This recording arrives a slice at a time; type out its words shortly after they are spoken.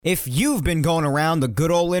If you've been going around the good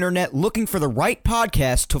old internet looking for the right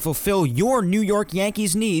podcast to fulfill your New York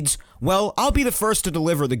Yankees needs, well, I'll be the first to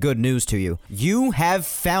deliver the good news to you. You have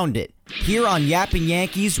found it. Here on Yapping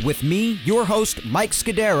Yankees with me, your host, Mike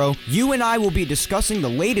Scudero, you and I will be discussing the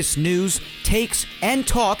latest news, takes, and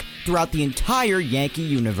talk throughout the entire Yankee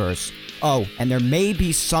universe. Oh, and there may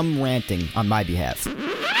be some ranting on my behalf.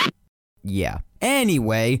 Yeah.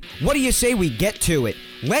 Anyway, what do you say we get to it?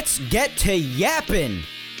 Let's get to yapping!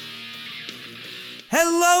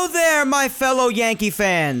 Hello there, my fellow Yankee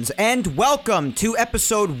fans, and welcome to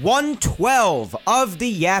episode 112 of the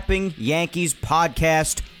Yapping Yankees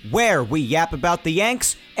podcast, where we yap about the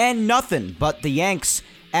Yanks and nothing but the Yanks.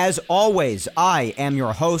 As always, I am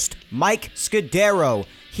your host, Mike Scudero,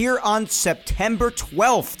 here on September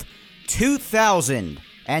 12th,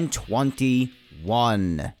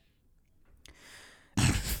 2021.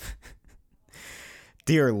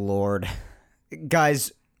 Dear Lord.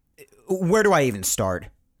 Guys, where do I even start?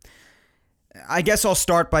 I guess I'll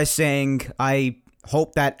start by saying I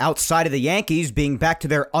hope that outside of the Yankees being back to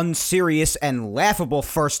their unserious and laughable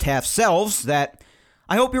first half selves, that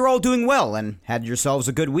I hope you're all doing well and had yourselves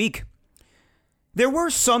a good week. There were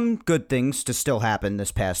some good things to still happen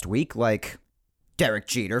this past week, like Derek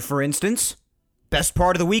Jeter, for instance. Best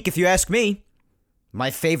part of the week, if you ask me.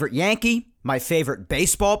 My favorite Yankee, my favorite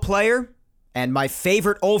baseball player, and my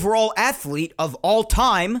favorite overall athlete of all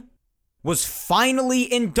time was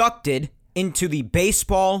finally inducted into the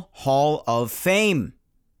Baseball Hall of Fame.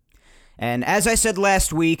 And as I said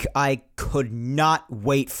last week, I could not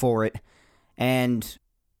wait for it. And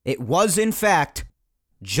it was, in fact,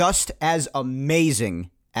 just as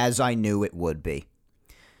amazing as I knew it would be.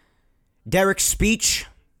 Derek's speech,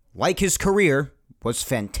 like his career, was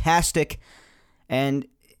fantastic, and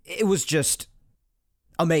it was just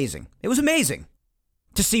amazing. It was amazing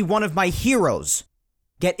to see one of my heroes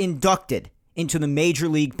get inducted into the Major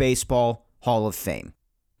League Baseball Hall of Fame.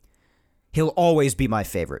 He'll always be my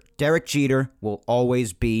favorite. Derek Jeter will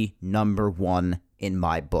always be number one in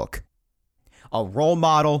my book. A role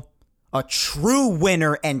model, a true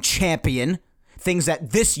winner and champion, things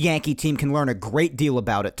that this Yankee team can learn a great deal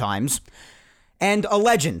about at times, and a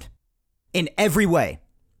legend in every way.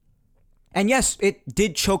 And yes, it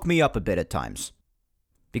did choke me up a bit at times,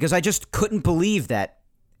 because I just couldn't believe that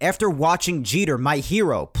after watching Jeter, my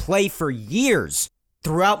hero, play for years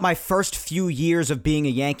throughout my first few years of being a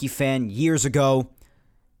Yankee fan years ago,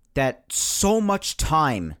 that so much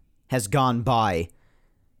time has gone by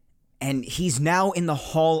and he's now in the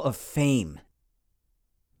Hall of Fame.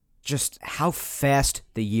 Just how fast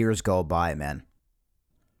the years go by, man.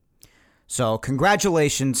 So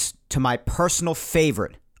congratulations to my personal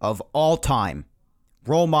favorite of all time,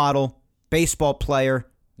 role model, baseball player,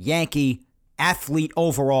 Yankee, athlete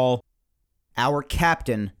overall, our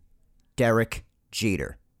captain, Derek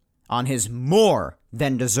Jeter, on his more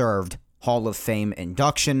than deserved Hall of Fame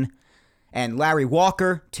induction, and Larry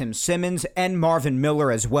Walker, Tim Simmons, and Marvin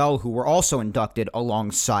Miller as well, who were also inducted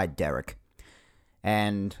alongside Derek.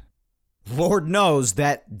 And Lord knows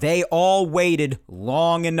that they all waited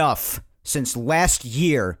long enough since last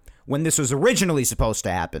year when this was originally supposed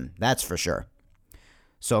to happen, that's for sure.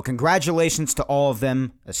 So congratulations to all of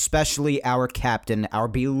them, especially our captain, our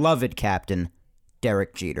beloved captain,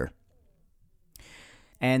 Derek Jeter.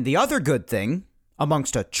 And the other good thing,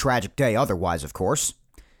 amongst a tragic day otherwise, of course,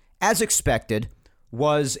 as expected,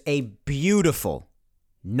 was a beautiful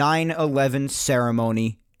 9/11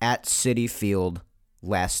 ceremony at Citi Field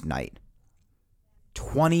last night.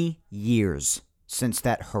 20 years since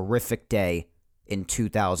that horrific day in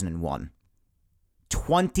 2001.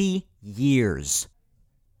 20 years.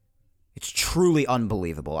 It's truly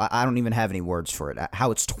unbelievable. I don't even have any words for it.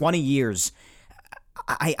 How it's 20 years,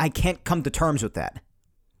 I can't come to terms with that.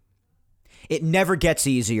 It never gets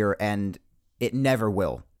easier, and it never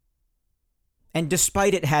will. And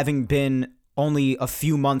despite it having been only a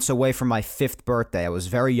few months away from my 5th birthday, I was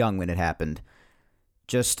very young when it happened,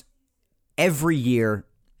 just every year,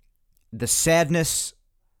 the sadness,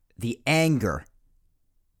 the anger,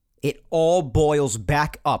 it all boils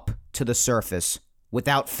back up to the surface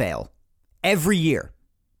without fail. Every year.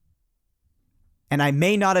 And I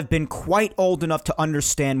may not have been quite old enough to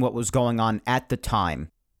understand what was going on at the time,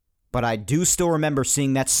 but I do still remember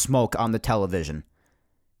seeing that smoke on the television.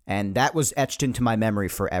 And that was etched into my memory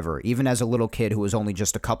forever, even as a little kid who was only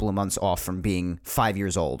just a couple of months off from being 5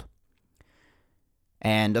 years old.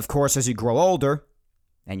 And of course, as you grow older,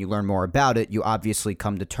 and you learn more about it, you obviously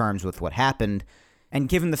come to terms with what happened. And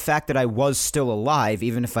given the fact that I was still alive,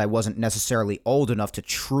 even if I wasn't necessarily old enough to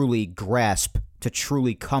truly grasp, to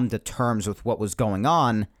truly come to terms with what was going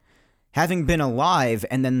on, having been alive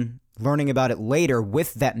and then learning about it later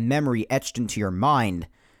with that memory etched into your mind,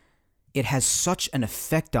 it has such an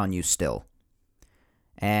effect on you still.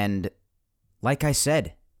 And like I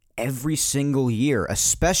said, every single year,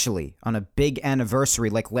 especially on a big anniversary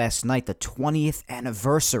like last night, the 20th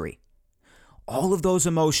anniversary, all of those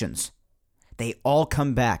emotions, they all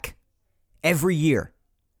come back every year.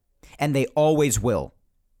 And they always will,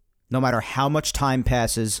 no matter how much time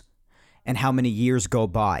passes and how many years go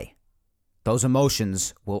by. Those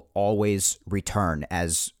emotions will always return,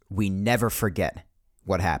 as we never forget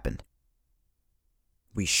what happened.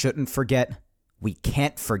 We shouldn't forget, we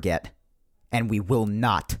can't forget, and we will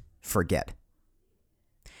not forget.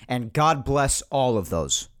 And God bless all of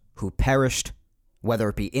those who perished, whether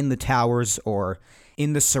it be in the towers or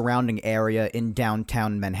in the surrounding area in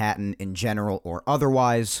downtown Manhattan in general or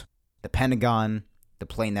otherwise, the Pentagon, the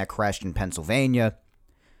plane that crashed in Pennsylvania.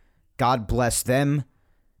 God bless them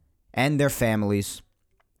and their families,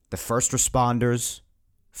 the first responders,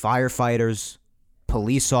 firefighters,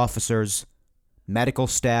 police officers, medical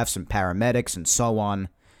staffs and paramedics, and so on.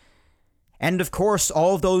 And of course,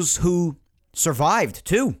 all of those who survived,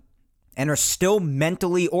 too, and are still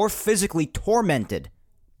mentally or physically tormented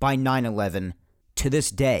by 9/11 to this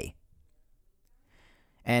day.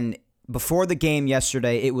 And before the game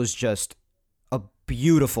yesterday, it was just a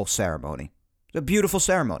beautiful ceremony. A beautiful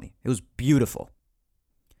ceremony. It was beautiful.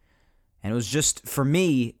 And it was just, for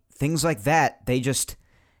me, things like that,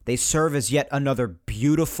 they serve as yet another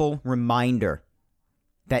beautiful reminder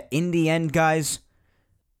that in the end, guys,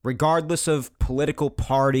 regardless of political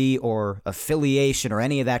party or affiliation or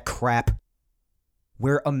any of that crap,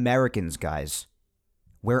 we're Americans, guys.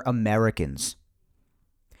 We're Americans.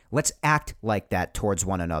 Let's act like that towards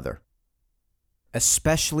one another,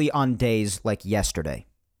 especially on days like yesterday.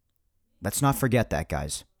 Let's not forget that,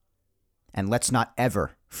 guys. And let's not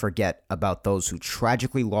ever forget about those who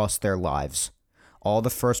tragically lost their lives, all the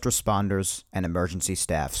first responders and emergency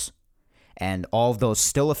staffs, and all of those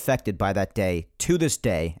still affected by that day to this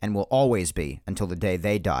day and will always be until the day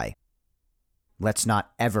they die. Let's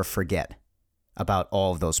not ever forget about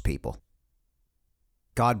all of those people.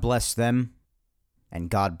 God bless them, and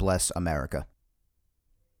God bless America.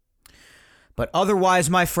 But otherwise,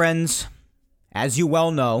 my friends, as you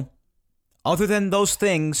well know, other than those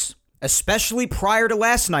things, especially prior to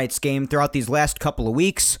last night's game throughout these last couple of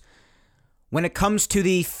weeks, when it comes to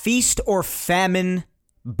the feast or famine,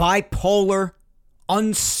 bipolar,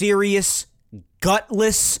 unserious,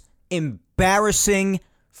 gutless, embarrassing,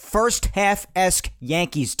 first half-esque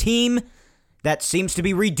Yankees team that seems to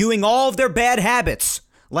be redoing all of their bad habits,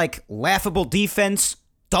 like laughable defense,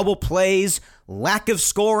 double plays, lack of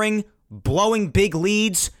scoring, blowing big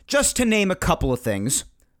leads, just to name a couple of things.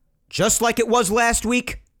 Just like it was last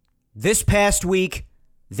week, this past week,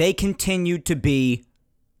 they continued to be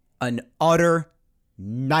an utter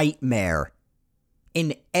nightmare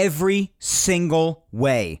in every single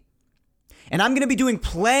way. And I'm going to be doing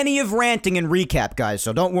plenty of ranting and recap, guys,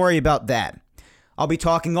 so don't worry about that. I'll be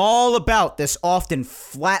talking all about this often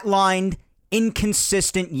flatlined,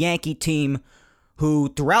 inconsistent Yankee team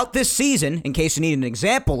who, throughout this season, in case you need an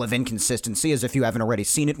example of inconsistency, as if you haven't already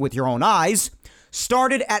seen it with your own eyes,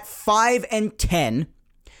 started at 5-10,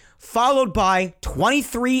 followed by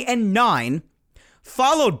 23-9,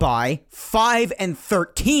 followed by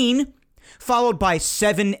 5-13, followed by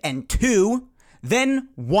 7-2, then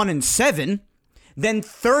 1-7, then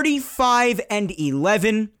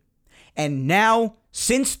 35-11, and now,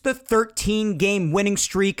 since the 13-game winning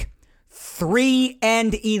streak,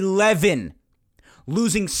 3-11,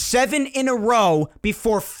 losing 7 in a row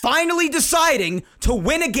before finally deciding to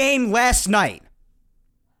win a game last night.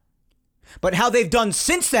 But how they've done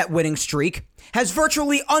since that winning streak has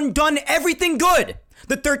virtually undone everything good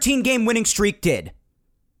the 13-game winning streak did.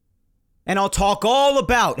 And I'll talk all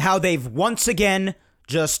about how they've once again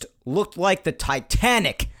just looked like the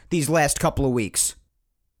Titanic these last couple of weeks.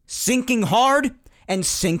 Sinking hard and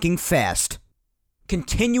sinking fast.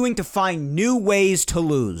 Continuing to find new ways to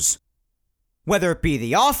lose. Whether it be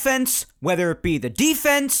the offense, whether it be the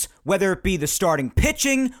defense, whether it be the starting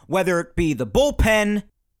pitching, whether it be the bullpen,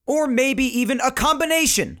 or maybe even a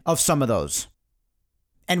combination of some of those.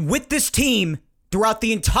 And with this team, throughout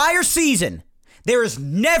the entire season, there is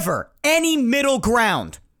never any middle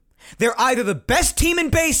ground. They're either the best team in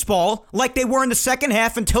baseball, like they were in the second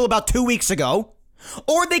half until about 2 weeks ago,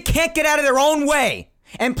 or they can't get out of their own way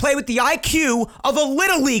and play with the IQ of a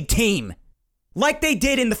Little League team, like they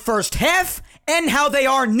did in the first half and how they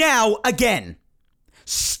are now again.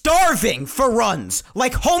 Starving for runs,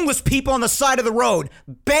 like homeless people on the side of the road,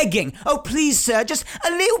 begging, "Oh, please, sir, just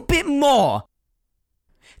a little bit more."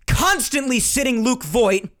 constantly sitting Luke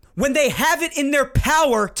Voit when they have it in their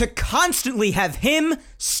power to constantly have him,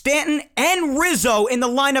 Stanton, and Rizzo in the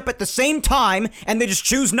lineup at the same time, and they just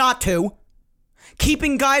choose not to.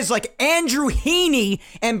 Keeping guys like Andrew Heaney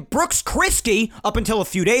and Brooks Kriske, up until a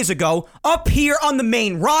few days ago, up here on the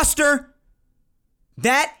main roster.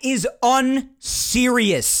 That is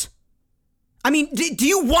unserious. I mean, do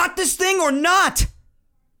you want this thing or not?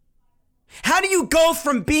 How do you go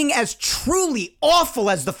from being as truly awful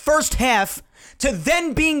as the first half to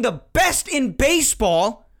then being the best in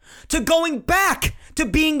baseball to going back to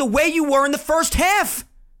being the way you were in the first half?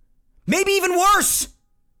 Maybe even worse.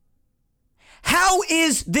 How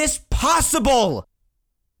is this possible?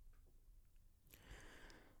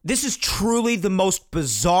 This is truly the most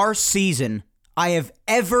bizarre season I have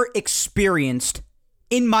ever experienced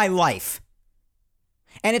in my life.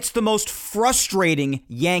 And it's the most frustrating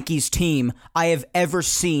Yankees team I have ever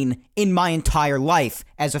seen in my entire life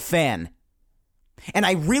as a fan. And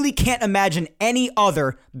I really can't imagine any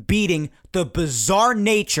other beating the bizarre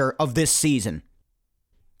nature of this season.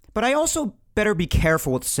 But I also better be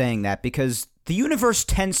careful with saying that because the universe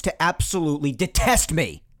tends to absolutely detest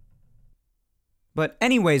me. But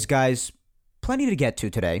anyways, guys, plenty to get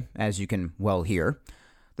to today, as you can well hear.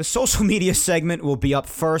 The social media segment will be up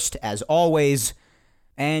first, as always.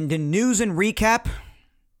 And in news and recap,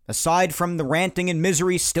 aside from the ranting and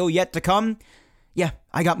misery still yet to come, yeah,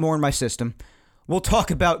 I got more in my system. We'll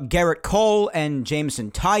talk about Gerrit Cole and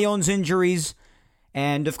Jameson Taillon's injuries,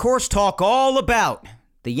 and of course talk all about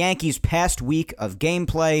the Yankees' past week of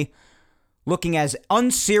gameplay, looking as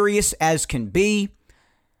unserious as can be,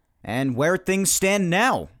 and where things stand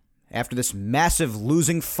now, after this massive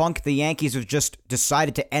losing funk the Yankees have just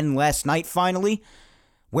decided to end last night finally,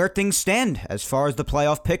 where things stand as far as the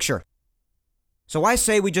playoff picture. So I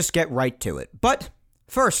say we just get right to it. But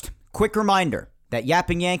first, quick reminder that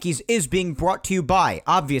Yapping Yankees is being brought to you by,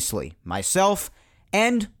 obviously, myself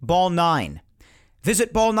and Ball9.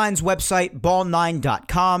 Visit Ball9's website,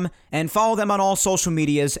 ball9.com, and follow them on all social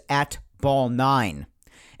medias at Ball9.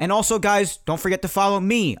 And also, guys, don't forget to follow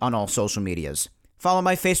me on all social medias. Follow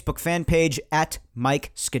my Facebook fan page at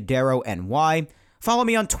Mike Scudero NY. Follow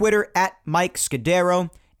me on Twitter at Mike Scudero,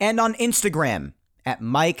 and on Instagram at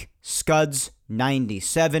Mike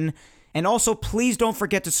Scuds97. And also, please don't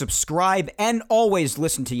forget to subscribe and always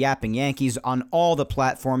listen to Yapping Yankees on all the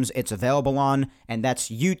platforms it's available on, and that's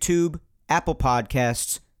YouTube, Apple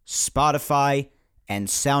Podcasts, Spotify, and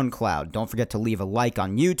SoundCloud. Don't forget to leave a like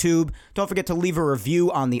on YouTube. Don't forget to leave a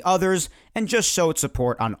review on the others, and just show its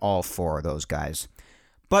support on all four of those guys.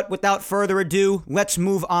 But without further ado, let's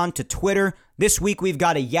move on to Twitter. This week we've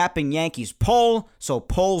got a Yapping Yankees poll, so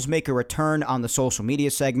polls make a return on the social media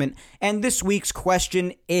segment. And this week's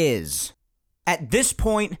question is, at this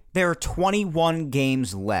point, there are 21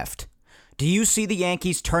 games left. Do you see the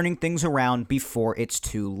Yankees turning things around before it's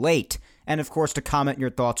too late? And of course, to comment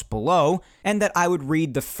your thoughts below, and that I would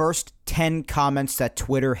read the first 10 comments that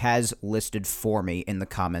Twitter has listed for me in the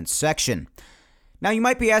comments section. Now, you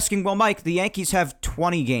might be asking, well, Mike, the Yankees have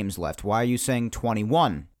 20 games left. Why are you saying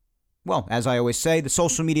 21? Well, as I always say, the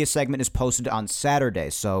social media segment is posted on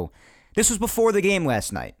Saturday, so this was before the game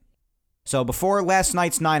last night. So before last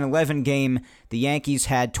night's 9-11 game, the Yankees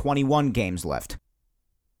had 21 games left.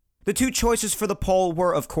 The two choices for the poll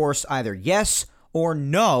were, of course, either yes or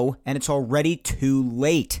no, and it's already too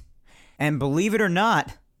late. And believe it or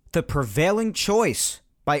not, the prevailing choice,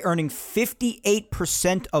 by earning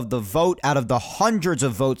 58% of the vote out of the hundreds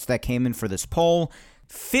of votes that came in for this poll,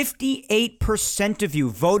 58% of you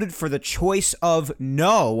voted for the choice of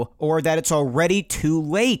no, or that it's already too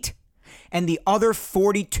late. And the other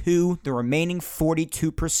 42, the remaining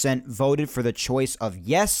 42%, voted for the choice of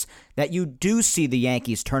yes, that you do see the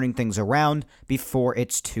Yankees turning things around before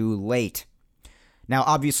it's too late. Now,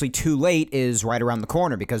 obviously, too late is right around the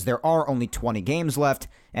corner because there are only 20 games left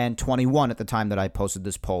and 21 at the time that I posted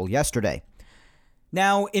this poll yesterday.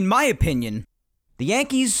 Now, in my opinion, the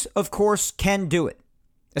Yankees, of course, can do it,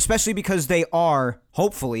 especially because they are,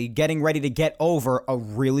 hopefully, getting ready to get over a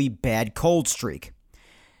really bad cold streak.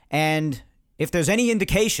 And if there's any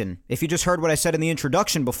indication, if you just heard what I said in the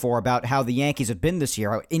introduction before about how the Yankees have been this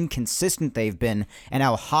year, how inconsistent they've been, and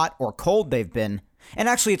how hot or cold they've been, and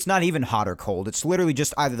actually it's not even hot or cold, it's literally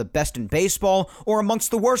just either the best in baseball or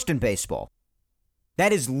amongst the worst in baseball.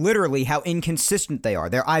 That is literally how inconsistent they are.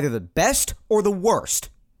 They're either the best or the worst.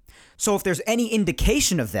 So if there's any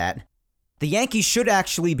indication of that, the Yankees should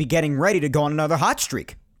actually be getting ready to go on another hot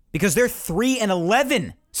streak. Because they're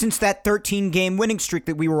 3-11 since that 13-game winning streak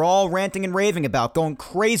that we were all ranting and raving about, going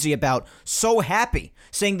crazy about, so happy,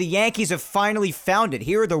 saying the Yankees have finally found it.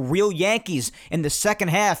 Here are the real Yankees in the second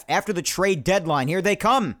half after the trade deadline. Here they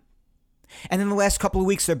come. And then the last couple of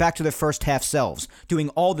weeks, they're back to their first half selves, doing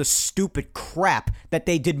all the stupid crap that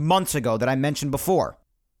they did months ago that I mentioned before,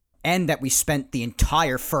 and that we spent the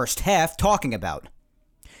entire first half talking about.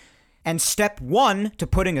 And step one to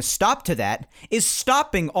putting a stop to that is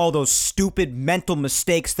stopping all those stupid mental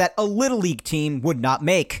mistakes that a Little League team would not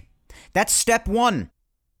make. That's step one.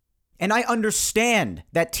 And I understand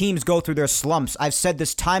that teams go through their slumps. I've said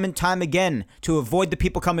this time and time again to avoid the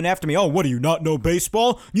people coming after me. Oh, what do you not know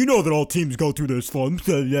baseball? You know that all teams go through their slumps.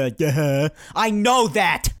 I know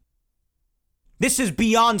that. This is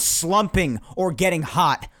beyond slumping or getting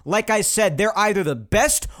hot. Like I said, they're either the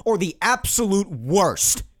best or the absolute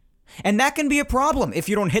worst. And that can be a problem if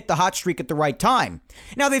you don't hit the hot streak at the right time.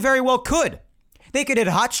 Now, they very well could. They could hit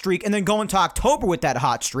a hot streak and then go into October with that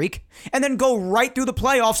hot streak and then go right through the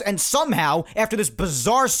playoffs and somehow, after this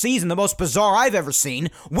bizarre season, the most bizarre I've ever seen,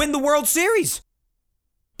 win the World Series.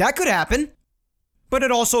 That could happen. But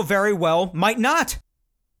it also very well might not.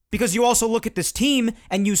 Because you also look at this team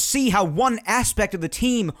and you see how one aspect of the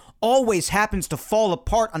team always happens to fall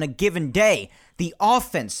apart on a given day. The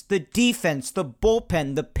offense, the defense, the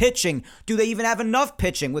bullpen, the pitching. Do they even have enough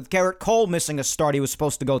pitching with Gerrit Cole missing a start? He was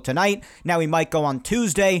supposed to go tonight. Now he might go on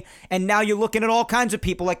Tuesday. And now you're looking at all kinds of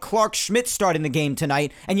people like Clark Schmidt starting the game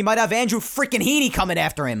tonight. And you might have Andrew freaking Heaney coming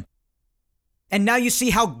after him. And now you see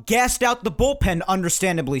how gassed out the bullpen,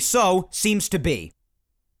 understandably so, seems to be.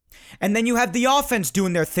 And then you have the offense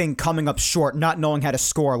doing their thing, coming up short, not knowing how to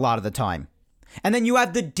score a lot of the time. And then you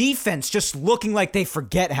have the defense just looking like they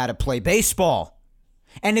forget how to play baseball.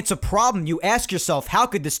 And it's a problem. You ask yourself, how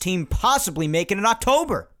could this team possibly make it in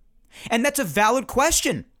October? And that's a valid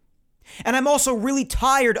question. And I'm also really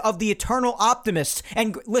tired of the eternal optimists.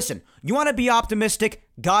 And listen, you want to be optimistic?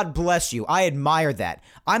 God bless you. I admire that.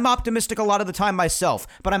 I'm optimistic a lot of the time myself,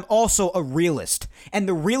 but I'm also a realist. And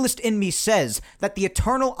the realist in me says that the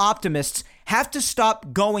eternal optimists have to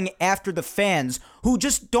stop going after the fans who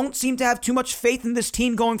just don't seem to have too much faith in this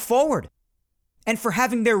team going forward. And for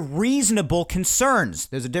having their reasonable concerns.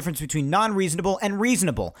 There's a difference between non-reasonable and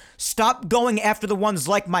reasonable. Stop going after the ones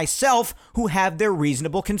like myself who have their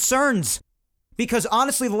reasonable concerns. Because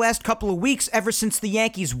honestly, the last couple of weeks, ever since the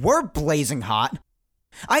Yankees were blazing hot,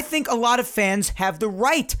 I think a lot of fans have the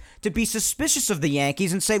right to be suspicious of the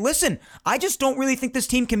Yankees and say, listen, I just don't really think this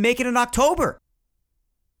team can make it in October.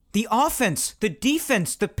 The offense, the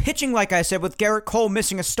defense, the pitching, like I said, with Gerrit Cole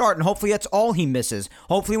missing a start, and hopefully that's all he misses.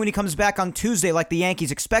 Hopefully when he comes back on Tuesday like the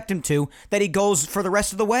Yankees expect him to, that he goes for the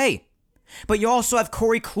rest of the way. But you also have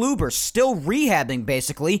Corey Kluber still rehabbing,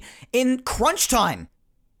 basically, in crunch time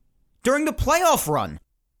during the playoff run.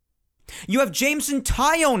 You have Jameson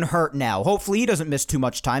Taillon hurt now. Hopefully he doesn't miss too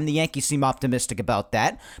much time. The Yankees seem optimistic about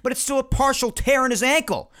that. But it's still a partial tear in his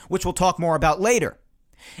ankle, which we'll talk more about later.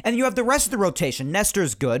 And you have the rest of the rotation.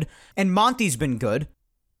 Nestor's good, and Monty's been good.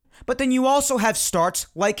 But then you also have starts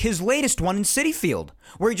like his latest one in Citi Field,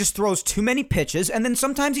 where he just throws too many pitches, and then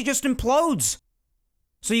sometimes he just implodes.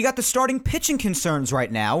 So you got the starting pitching concerns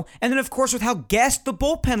right now, and then of course with how gassed the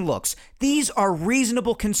bullpen looks. These are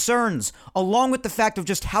reasonable concerns, along with the fact of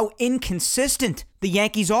just how inconsistent the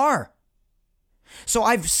Yankees are. So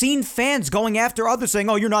I've seen fans going after others saying,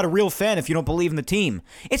 oh, you're not a real fan if you don't believe in the team.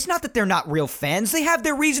 It's not that they're not real fans. They have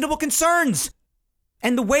their reasonable concerns.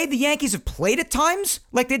 And the way the Yankees have played at times,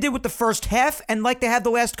 like they did with the first half and like they have the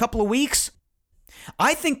last couple of weeks,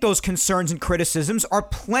 I think those concerns and criticisms are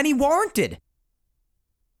plenty warranted.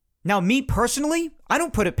 Now, me personally, I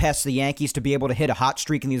don't put it past the Yankees to be able to hit a hot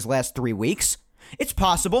streak in these last 3 weeks. It's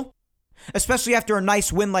possible. Especially after a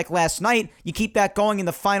nice win like last night, you keep that going in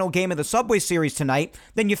the final game of the Subway Series tonight,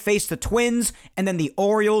 then you face the Twins, and then the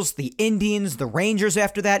Orioles, the Indians, the Rangers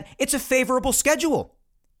after that. It's a favorable schedule.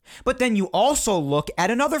 But then you also look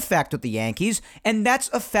at another fact with the Yankees, and that's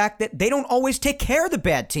a fact that they don't always take care of the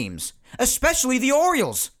bad teams, especially the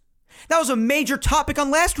Orioles. That was a major topic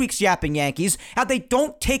on last week's Yapping Yankees, how they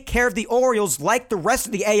don't take care of the Orioles like the rest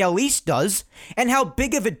of the AL East does, and how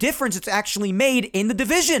big of a difference it's actually made in the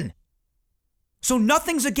division. So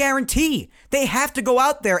nothing's a guarantee. They have to go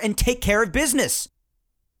out there and take care of business.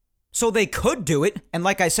 So they could do it, and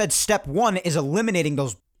like I said, step one is eliminating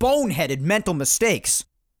those boneheaded mental mistakes.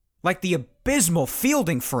 Like the abysmal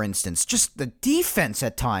fielding, for instance, just the defense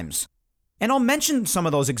at times. And I'll mention some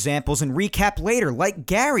of those examples and recap later, like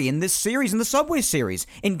Gary in this series, in the Subway Series,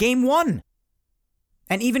 in Game 1.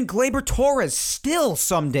 And even Gleyber Torres still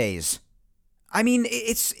some days. I mean,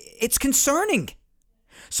 it's concerning.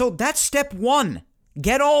 So that's step one.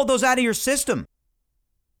 Get all those out of your system.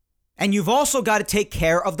 And you've also got to take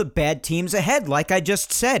care of the bad teams ahead, like I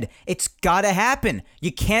just said. It's got to happen.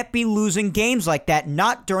 You can't be losing games like that,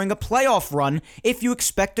 not during a playoff run, if you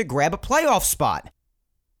expect to grab a playoff spot.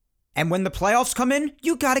 And when the playoffs come in,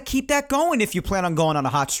 you got to keep that going if you plan on going on a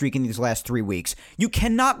hot streak in these last 3 weeks. You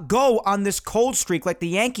cannot go on this cold streak like the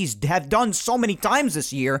Yankees have done so many times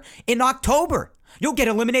this year in October. You'll get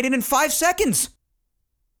eliminated in 5 seconds.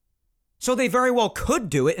 So they very well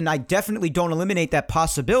could do it, and I definitely don't eliminate that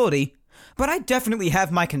possibility. But I definitely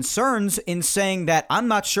have my concerns in saying that I'm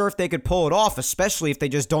not sure if they could pull it off, especially if they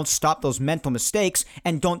just don't stop those mental mistakes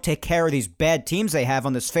and don't take care of these bad teams they have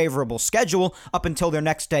on this favorable schedule up until their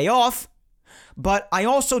next day off. But I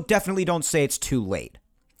also definitely don't say it's too late.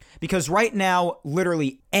 Because right now,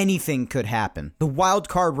 literally anything could happen. The wild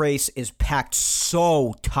card race is packed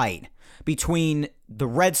so tight between the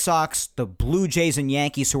Red Sox, the Blue Jays, and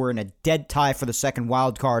Yankees, who are in a dead tie for the second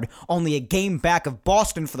wild card, only a game back of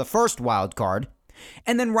Boston for the first wild card.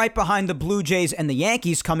 And then right behind the Blue Jays and the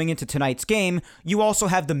Yankees coming into tonight's game, you also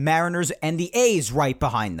have the Mariners and the A's right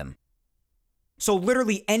behind them. So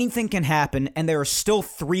literally anything can happen, and there are still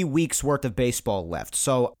 3 weeks worth of baseball left.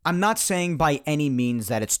 So I'm not saying by any means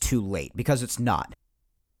that it's too late, because it's not.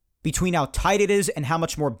 Between how tight it is and how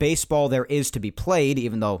much more baseball there is to be played,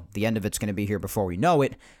 even though the end of it's going to be here before we know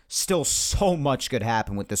it, still so much could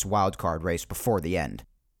happen with this wild card race before the end.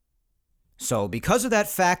 So because of that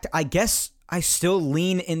fact, I guess I still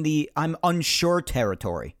lean in the I'm unsure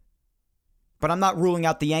territory. But I'm not ruling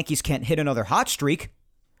out the Yankees can't hit another hot streak.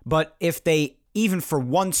 But if they, even for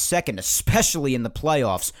 1 second, especially in the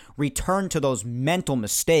playoffs, return to those mental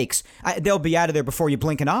mistakes, they'll be out of there before you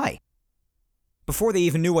blink an eye. Before they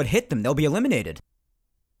even knew what hit them, they'll be eliminated.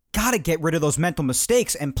 Gotta get rid of those mental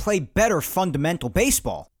mistakes and play better fundamental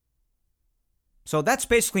baseball. So that's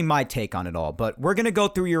basically my take on it all, but we're going to go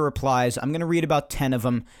through your replies. I'm going to read about 10 of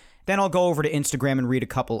them. Then I'll go over to Instagram and read a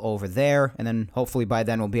couple over there, and then hopefully by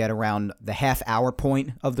then we'll be at around the half-hour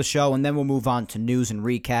point of the show, and then we'll move on to news and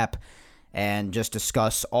recap and just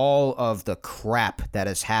discuss all of the crap that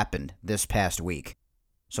has happened this past week.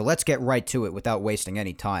 So let's get right to it without wasting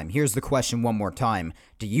any time. Here's the question one more time.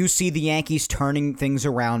 Do you see the Yankees turning things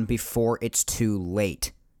around before it's too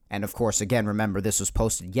late? And of course, again, remember, this was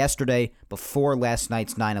posted yesterday before last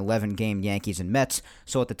night's 9-11 game, Yankees and Mets.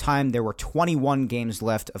 So at the time, there were 21 games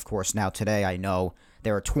left. Of course, now today, I know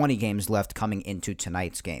there are 20 games left coming into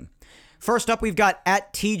tonight's game. First up, we've got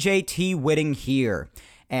at TJT Whitting here.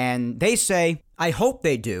 And they say, I hope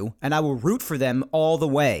they do, and I will root for them all the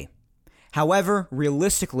way. However,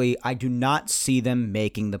 realistically, I do not see them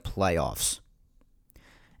making the playoffs.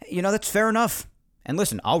 You know, that's fair enough. And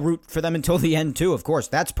listen, I'll root for them until the end too, of course.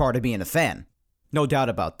 That's part of being a fan. No doubt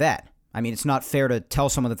about that. I mean, it's not fair to tell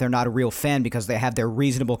someone that they're not a real fan because they have their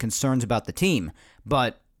reasonable concerns about the team.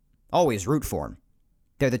 But always root for them.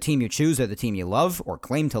 They're the team you choose, they're the team you love or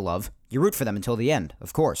claim to love. You root for them until the end,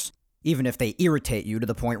 of course. Even if they irritate you to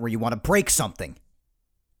the point where you want to break something.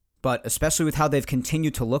 But especially with how they've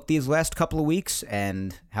continued to look these last couple of weeks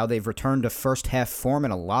and how they've returned to first half form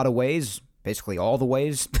in a lot of ways, basically all the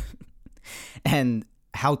ways, and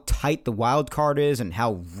how tight the wild card is and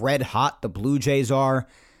how red hot the Blue Jays are.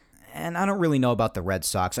 And I don't really know about the Red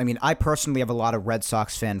Sox. I mean, I personally have a lot of Red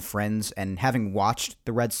Sox fan friends, and having watched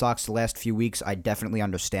the Red Sox the last few weeks, I definitely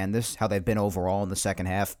understand this, how they've been overall in the second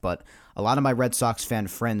half, but a lot of my Red Sox fan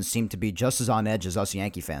friends seem to be just as on edge as us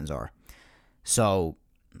Yankee fans are. So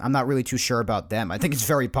I'm not really too sure about them. I think it's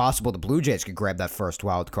very possible the Blue Jays could grab that first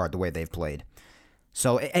wild card the way they've played.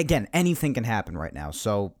 So, again, anything can happen right now.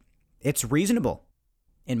 So, it's reasonable,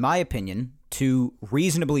 in my opinion, to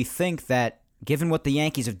reasonably think that given what the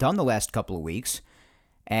Yankees have done the last couple of weeks,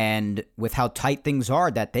 and with how tight things are,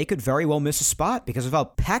 that they could very well miss a spot because of how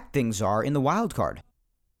packed things are in the wild card.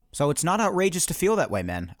 So, it's not outrageous to feel that way,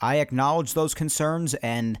 man. I acknowledge those concerns,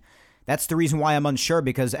 and that's the reason why I'm unsure,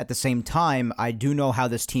 because at the same time, I do know how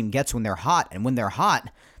this team gets when they're hot, and when they're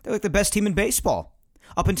hot, they're like the best team in baseball.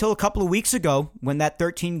 Up until a couple of weeks ago, when that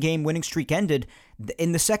 13-game winning streak ended,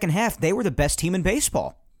 in the second half, they were the best team in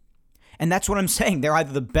baseball. And that's what I'm saying. They're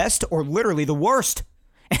either the best or literally the worst.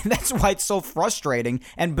 And that's why it's so frustrating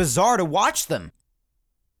and bizarre to watch them.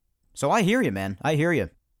 So I hear you, man. I hear you.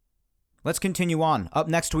 Let's continue on. Up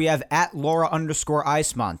next, we have at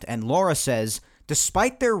Laura_Icemont. And Laura says,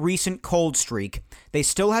 despite their recent cold streak, they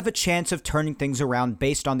still have a chance of turning things around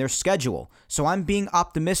based on their schedule. So I'm being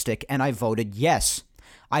optimistic, and I voted yes.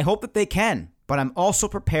 I hope that they can, but I'm also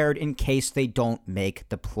prepared in case they don't make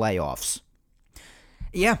the playoffs.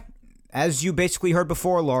 Yeah, as you basically heard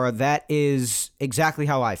before, Laura, that is exactly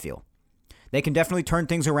how I feel. They can definitely turn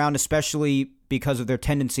things around, especially because of their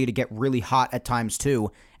tendency to get really hot at times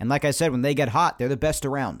too. And like I said, when they get hot, they're the best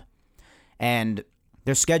around. And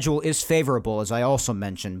their schedule is favorable, as I also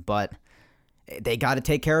mentioned, but they got to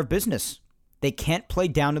take care of business. They can't play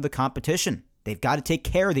down to the competition. They've got to take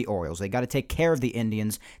care of the Orioles. They got to take care of the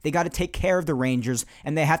Indians. They got to take care of the Rangers,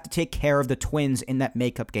 and they have to take care of the Twins in that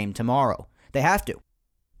makeup game tomorrow. They have to.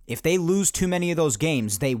 If they lose too many of those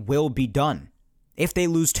games, they will be done. If they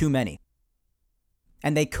lose too many.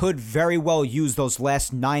 And they could very well use those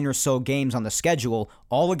last 9 or so games on the schedule,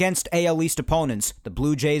 all against AL East opponents, the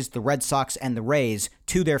Blue Jays, the Red Sox, and the Rays,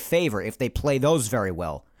 to their favor if they play those very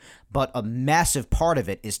well. But a massive part of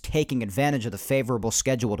it is taking advantage of the favorable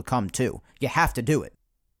schedule to come too. You have to do it.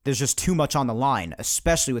 There's just too much on the line,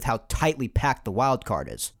 especially with how tightly packed the wild card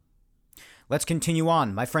is. Let's continue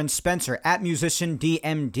on. My friend Spencer at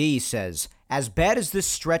MusicianDMD says, as bad as this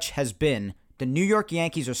stretch has been, the New York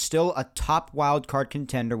Yankees are still a top wildcard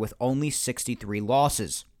contender with only 63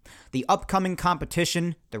 losses. The upcoming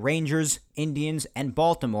competition, the Rangers, Indians, and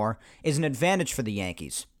Baltimore, is an advantage for the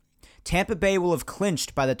Yankees. Tampa Bay will have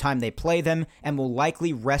clinched by the time they play them and will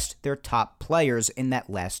likely rest their top players in that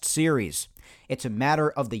last series. It's a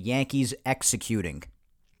matter of the Yankees executing.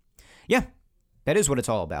 Yeah, that is what it's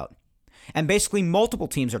all about. And basically multiple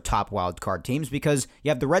teams are top wildcard teams because you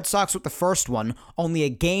have the Red Sox with the first one, only a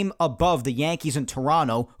game above the Yankees and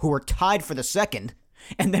Toronto, who are tied for the second.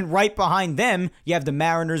 And then right behind them, you have the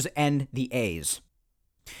Mariners and the A's.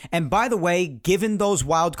 And by the way, given those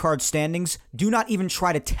wildcard standings, do not even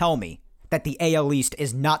try to tell me that the AL East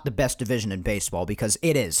is not the best division in baseball, because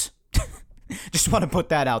it is. Just want to put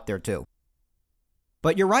that out there too.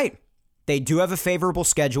 But you're right. They do have a favorable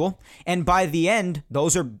schedule, and by the end,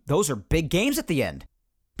 those are big games at the end.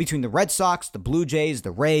 Between the Red Sox, the Blue Jays,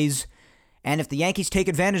 the Rays, and if the Yankees take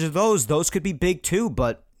advantage of those could be big too,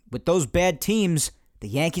 but with those bad teams, the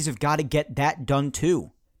Yankees have got to get that done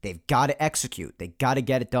too. They've got to execute. They got to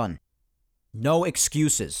get it done. No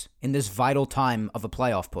excuses in this vital time of a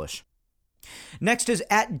playoff push. Next is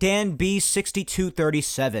at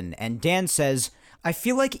DanB6237, and Dan says, I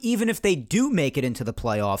feel like even if they do make it into the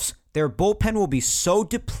playoffs, their bullpen will be so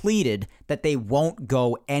depleted that they won't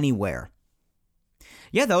go anywhere.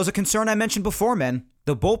 Yeah, that was a concern I mentioned before, man.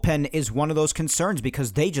 The bullpen is one of those concerns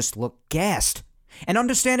because they just look gassed. And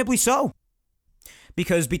understandably so.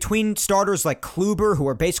 Because between starters like Kluber, who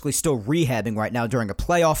are basically still rehabbing right now during a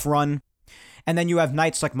playoff run, and then you have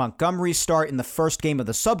nights like Montgomery start in the first game of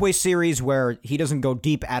the Subway Series where he doesn't go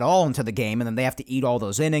deep at all into the game, and then they have to eat all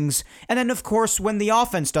those innings. And then, of course, when the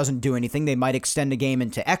offense doesn't do anything, they might extend a game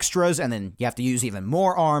into extras, and then you have to use even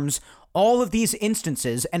more arms. All of these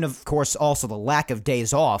instances, and of course also the lack of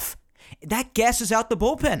days off, that gasses out the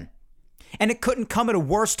bullpen. And it couldn't come at a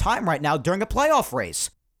worse time right now during a playoff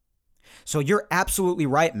race. So you're absolutely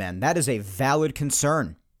right, man. That is a valid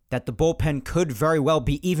concern, that the bullpen could very well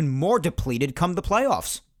be even more depleted come the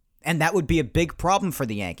playoffs. And that would be a big problem for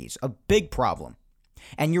the Yankees, a big problem.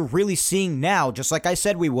 And you're really seeing now, just like I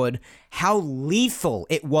said we would, how lethal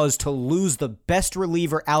it was to lose the best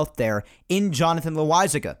reliever out there in Jonathan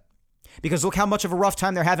Loáisiga. Because look how much of a rough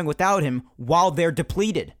time they're having without him while they're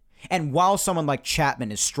depleted. And while someone like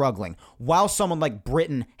Chapman is struggling, while someone like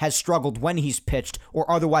Britton has struggled when he's pitched or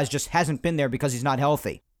otherwise just hasn't been there because he's not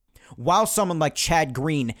healthy. While someone like Chad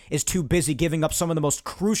Green is too busy giving up some of the most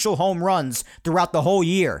crucial home runs throughout the whole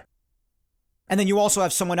year. And then you also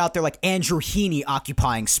have someone out there like Andrew Heaney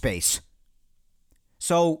occupying space.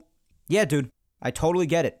 So, yeah, dude, I totally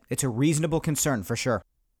get it. It's a reasonable concern for sure.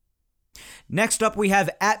 Next up, we have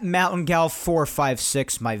at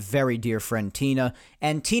MountainGal456, my very dear friend Tina.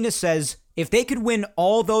 And Tina says, if they could win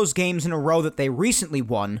all those games in a row that they recently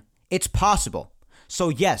won, it's possible. So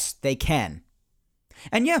yes, they can.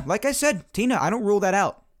 And yeah, like I said, Tina, I don't rule that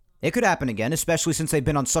out. It could happen again, especially since they've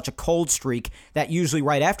been on such a cold streak that usually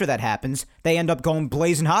right after that happens, they end up going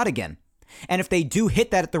blazing hot again. And if they do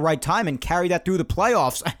hit that at the right time and carry that through the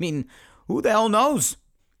playoffs, I mean, who the hell knows?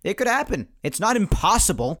 It could happen. It's not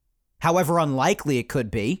impossible, however unlikely it could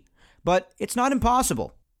be, but it's not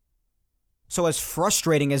impossible. So as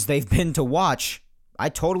frustrating as they've been to watch, I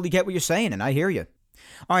totally get what you're saying, and I hear you.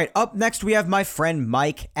 All right, up next we have my friend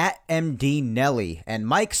Mike at MD Nelly, and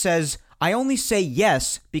Mike says, I only say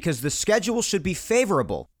yes because the schedule should be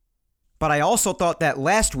favorable, but I also thought that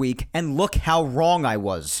last week, and look how wrong I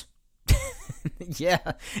was.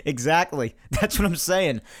 Yeah, exactly. That's what I'm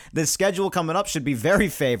saying. The schedule coming up should be very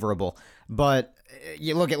favorable, but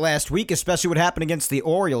you look at last week, especially what happened against the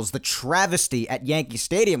Orioles, the travesty at Yankee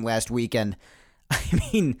Stadium last weekend. I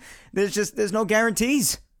mean, there's no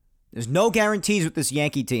guarantees. There's no guarantees with this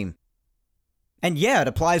Yankee team. And yeah, it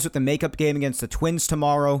applies with the makeup game against the Twins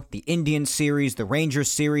tomorrow, the Indians series, the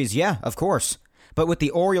Rangers series, yeah, of course. But with the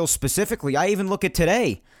Orioles specifically, I even look at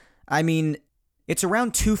today. I mean, it's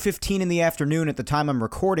around 2:15 in the afternoon at the time I'm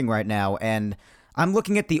recording right now, and I'm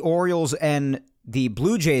looking at the Orioles and the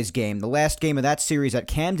Blue Jays game, the last game of that series at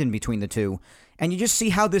Camden between the two, and you just see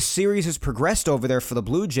how this series has progressed over there for the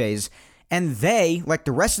Blue Jays, and they, like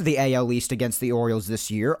the rest of the AL East against the Orioles this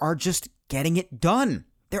year, are just getting it done.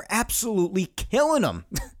 They're absolutely killing them.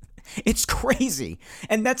 It's crazy.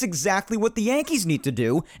 And that's exactly what the Yankees need to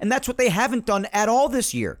do, and that's what they haven't done at all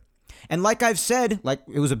this year. And like I've said, like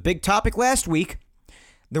it was a big topic last week,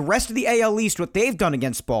 the rest of the AL East, what they've done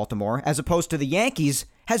against Baltimore, as opposed to the Yankees,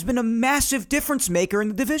 has been a massive difference maker in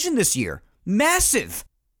the division this year. Massive!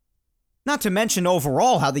 Not to mention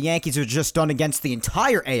overall how the Yankees have just done against the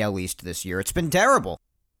entire AL East this year. It's been terrible.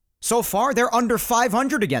 So far, they're under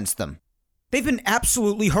 500 against them. They've been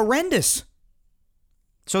absolutely horrendous.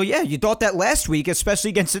 So yeah, you thought that last week, especially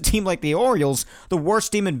against a team like the Orioles, the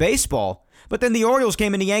worst team in baseball. But then the Orioles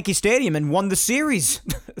came into Yankee Stadium and won the series.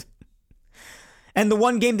 And the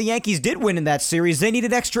one game the Yankees did win in that series, they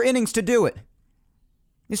needed extra innings to do it.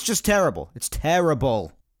 It's just terrible. It's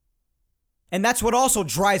terrible. And that's what also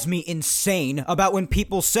drives me insane about when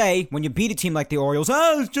people say, when you beat a team like the Orioles,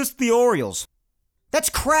 oh, it's just the Orioles. That's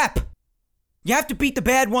crap. You have to beat the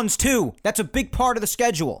bad ones too. That's a big part of the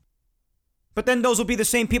schedule. But then those will be the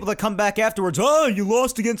same people that come back afterwards, oh, you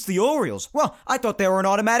lost against the Orioles. Well, I thought they were an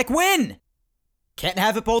automatic win. Can't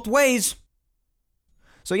have it both ways.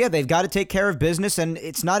 So yeah, they've got to take care of business, and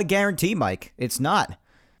it's not a guarantee, Mike. It's not.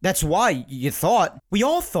 That's why we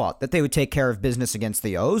all thought that they would take care of business against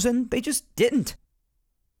the O's, and they just didn't.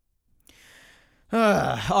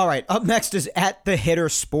 All right, up next is At the Hitter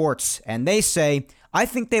Sports, and they say, I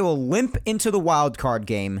think they will limp into the wild card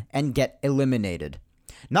game and get eliminated.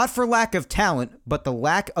 Not for lack of talent, but the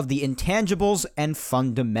lack of the intangibles and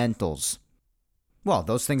fundamentals. Well,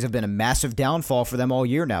 those things have been a massive downfall for them all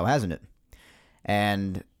year now, hasn't it?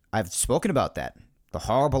 And I've spoken about that. The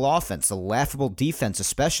horrible offense, the laughable defense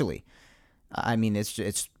especially. I mean,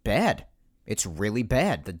 it's bad. It's really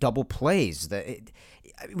bad. The double plays.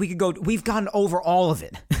 We've gone over all of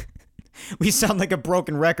it. We sound like a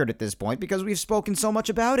broken record at this point because we've spoken so much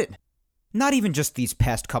about it. Not even just these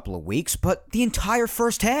past couple of weeks, but the entire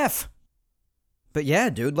first half. But yeah,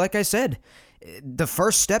 dude, like I said, the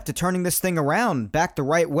first step to turning this thing around back the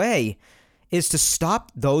right way is to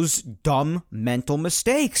stop those dumb mental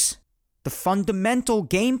mistakes. The fundamental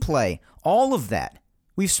gameplay, all of that.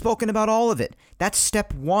 We've spoken about all of it. That's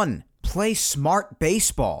step one. Play smart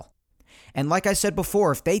baseball. And like I said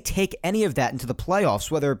before, if they take any of that into the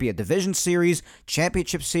playoffs, whether it be a division series,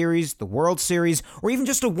 championship series, the World Series, or even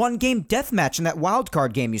just a one-game death match in that wild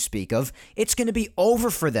card game you speak of, it's going to be over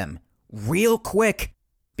for them real quick.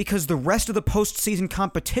 Because the rest of the postseason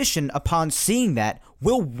competition, upon seeing that,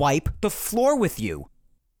 will wipe the floor with you.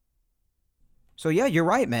 So yeah, you're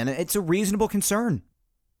right, man. It's a reasonable concern.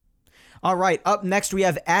 All right, up next we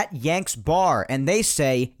have At Yanks Bar, and they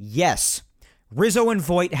say, yes, Rizzo and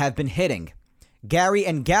Voit have been hitting. Gary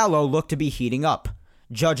and Gallo look to be heating up.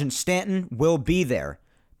 Judge and Stanton will be there.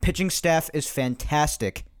 Pitching staff is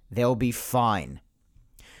fantastic. They'll be fine.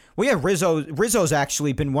 Well, yeah, Rizzo's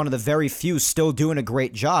actually been one of the very few still doing a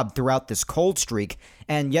great job throughout this cold streak,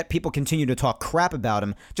 and yet people continue to talk crap about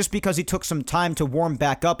him just because he took some time to warm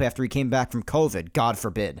back up after he came back from COVID, God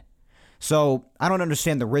forbid. So, I don't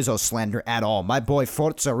understand the Rizzo slander at all. My boy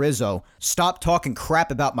Forza Rizzo, stop talking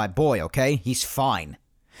crap about my boy, okay? He's fine.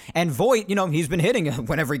 And Voit, he's been hitting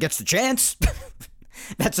whenever he gets the chance.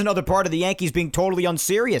 That's another part of the Yankees being totally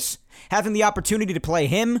unserious. Having the opportunity to play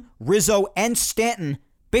him, Rizzo, and Stanton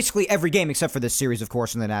basically every game except for this series, of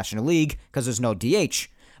course, in the National League, because there's no DH.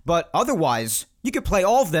 But otherwise, you could play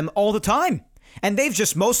all of them all the time. And they've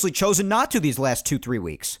just mostly chosen not to these last 2-3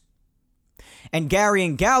 weeks. And Gary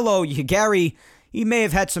and Gallo, Gary, he may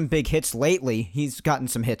have had some big hits lately. He's gotten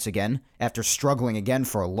some hits again, after struggling again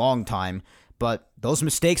for a long time. But those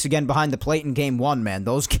mistakes again behind the plate in Game 1, man,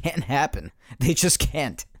 those can't happen. They just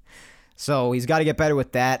can't. So he's got to get better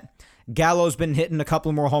with that. Gallo's been hitting a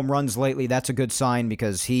couple more home runs lately. That's a good sign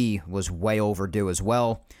because he was way overdue as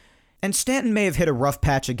well. And Stanton may have hit a rough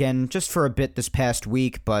patch again just for a bit this past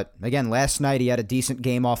week, but again, last night he had a decent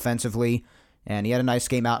game offensively, and he had a nice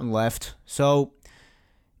game out and left. So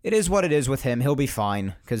it is what it is with him. He'll be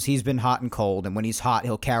fine because he's been hot and cold, and when he's hot,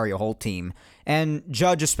 he'll carry a whole team. And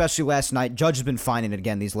Judge, especially last night, Judge has been fine in it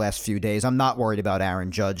again these last few days. I'm not worried about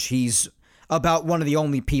Aaron Judge. He's about one of the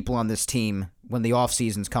only people on this team when the off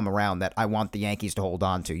seasons come around that I want the Yankees to hold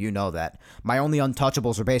on to. You know that. My only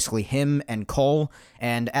untouchables are basically him and Cole.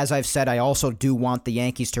 And as I've said, I also do want the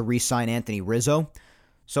Yankees to re-sign Anthony Rizzo.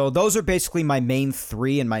 So those are basically my main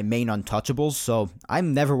three and my main untouchables. So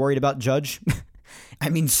I'm never worried about Judge. I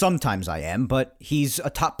mean, sometimes I am, but he's a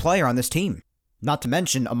top player on this team. Not to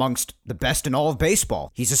mention amongst the best in all of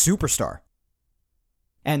baseball. He's a superstar.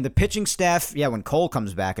 And the pitching staff, yeah, when Cole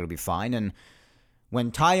comes back, it'll be fine. And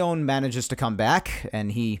when Taillon manages to come back,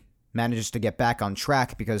 and he manages to get back on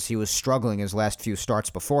track because he was struggling his last few starts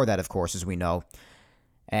before that, of course, as we know.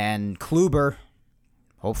 And Kluber,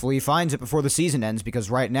 hopefully he finds it before the season ends, because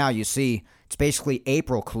right now you see it's basically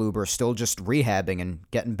April Kluber still just rehabbing and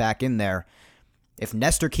getting back in there. If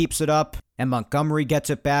Nestor keeps it up and Montgomery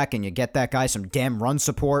gets it back and you get that guy some damn run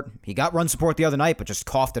support. He got run support the other night, but just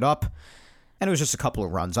coughed it up. And it was just a couple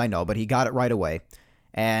of runs, I know, but he got it right away.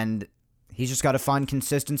 And he's just got to find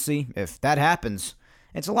consistency. If that happens,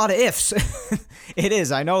 it's a lot of ifs. It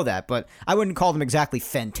is, I know that, but I wouldn't call them exactly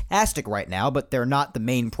fantastic right now, but they're not the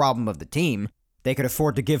main problem of the team. They could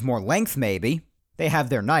afford to give more length, maybe. They have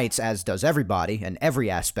their nights, as does everybody, and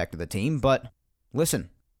every aspect of the team, but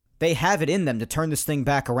listen, they have it in them to turn this thing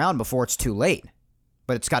back around before it's too late.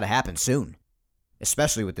 But it's got to happen soon,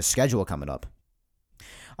 especially with the schedule coming up.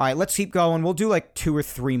 All right, let's keep going. We'll do like 2 or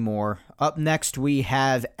 3 more. Up next, we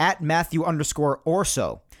have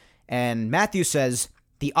 @Matthew_Orso. And Matthew says,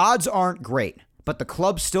 the odds aren't great, but the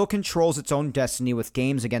club still controls its own destiny with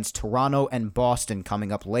games against Toronto and Boston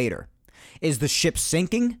coming up later. Is the ship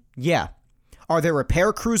sinking? Yeah. Are there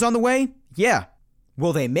repair crews on the way? Yeah.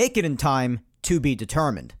 Will they make it in time? To be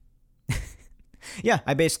determined. Yeah,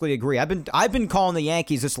 I basically agree. I've been calling the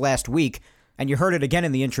Yankees this last week, and you heard it again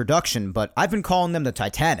in the introduction, but I've been calling them the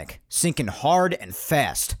Titanic, sinking hard and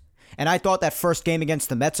fast. And I thought that first game against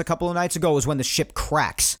the Mets a couple of nights ago was when the ship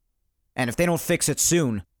cracks. And if they don't fix it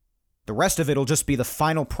soon, the rest of it will just be the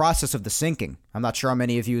final process of the sinking. I'm not sure how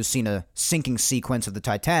many of you have seen a sinking sequence of the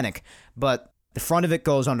Titanic, but the front of it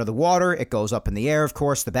goes under the water, it goes up in the air, of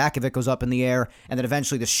course, the back of it goes up in the air, and then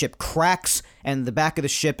eventually the ship cracks, and the back of the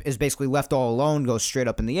ship is basically left all alone, goes straight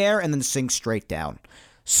up in the air, and then sinks straight down.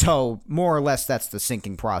 So, more or less, that's the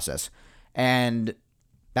sinking process. And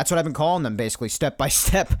that's what I've been calling them, basically, step by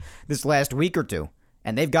step, this last week or two.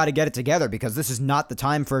 And they've got to get it together, because this is not the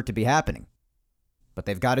time for it to be happening. But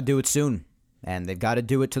they've got to do it soon, and they've got to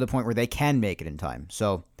do it to the point where they can make it in time.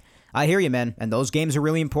 So, I hear you, man, and those games are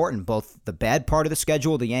really important. Both the bad part of the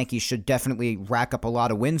schedule, the Yankees should definitely rack up a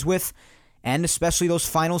lot of wins with, and especially those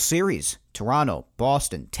final series. Toronto,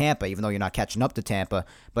 Boston, Tampa, even though you're not catching up to Tampa,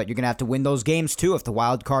 but you're going to have to win those games too if the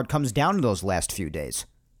wild card comes down in those last few days.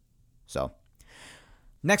 So,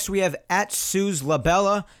 next we have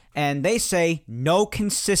 @SuzLabella, and they say no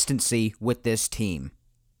consistency with this team.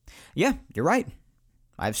 Yeah, you're right.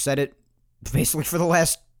 I've said it basically for the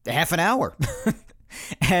last half an hour.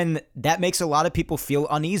 And that makes a lot of people feel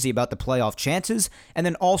uneasy about the playoff chances, and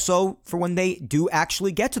then also for when they do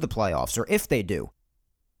actually get to the playoffs, or if they do.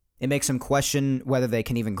 It makes them question whether they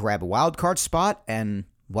can even grab a wild card spot, and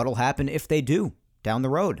what'll happen if they do down the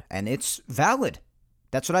road. And it's valid.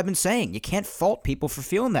 That's what I've been saying. You can't fault people for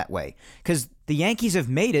feeling that way, because the Yankees have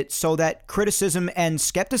made it so that criticism and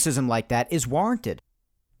skepticism like that is warranted.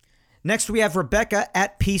 Next, we have Rebecca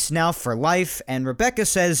 @PeaceNowForLife, and Rebecca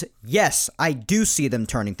says, yes, I do see them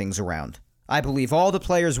turning things around. I believe all the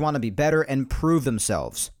players want to be better and prove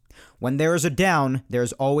themselves. When there is a down,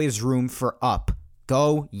 there's always room for up.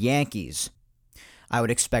 Go Yankees. I would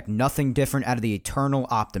expect nothing different out of the eternal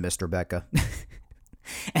optimist, Rebecca.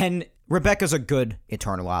 And Rebecca's a good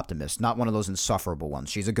eternal optimist, not one of those insufferable ones.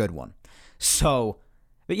 She's a good one. So,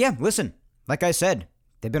 but yeah, listen, like I said,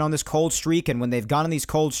 they've been on this cold streak, and when they've gone on these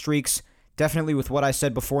cold streaks, definitely with what I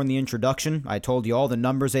said before in the introduction, I told you all the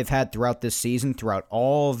numbers they've had throughout this season, throughout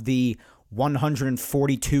all of the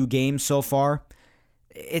 142 games so far.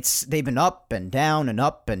 They've been up and down and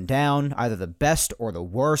up and down, either the best or the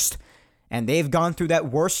worst, and they've gone through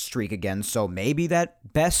that worst streak again, so maybe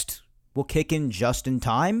that best will kick in just in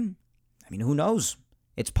time? I mean, who knows?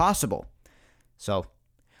 It's possible. So,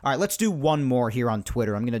 all right, let's do one more here on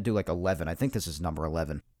Twitter. I'm going to do like 11. I think this is number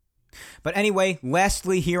 11. But anyway,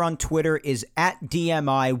 lastly here on Twitter is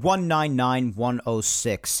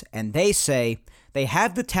 @DMI199106. And they say they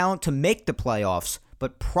have the talent to make the playoffs,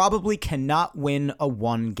 but probably cannot win a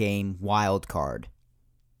one-game wild card.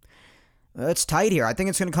 It's tight here. I think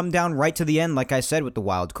it's going to come down right to the end, like I said, with the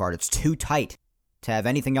wild card. It's too tight to have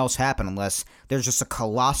anything else happen unless there's just a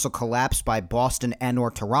colossal collapse by Boston and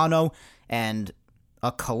or Toronto, and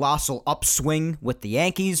a colossal upswing with the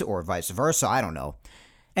Yankees, or vice versa, I don't know.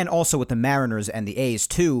 And also with the Mariners and the A's,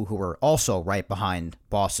 too, who are also right behind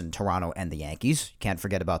Boston, Toronto, and the Yankees. Can't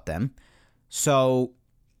forget about them. So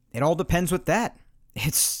it all depends with that.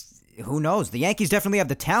 Who knows? The Yankees definitely have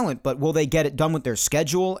the talent, but will they get it done with their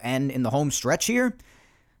schedule and in the home stretch here?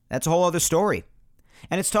 That's a whole other story.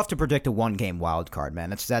 And it's tough to predict a one-game wild card, man.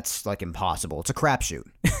 That's like impossible. It's a crapshoot.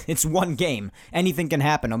 It's one game. Anything can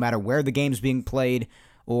happen no matter where the game's being played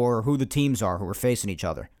or who the teams are who are facing each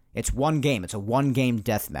other. It's one game. It's a one-game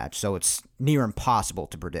death match, so it's near impossible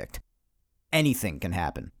to predict. Anything can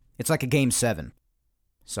happen. It's like a Game 7.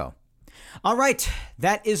 So, all right,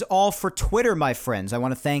 that is all for Twitter, my friends. I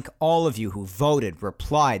want to thank all of you who voted,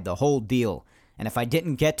 replied, the whole deal. And if I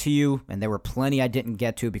didn't get to you, and there were plenty I didn't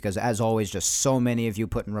get to, because as always, just so many of you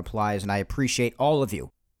put in replies, and I appreciate all of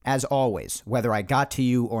you. As always, whether I got to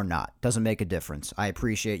you or not, doesn't make a difference. I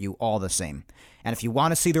appreciate you all the same. And if you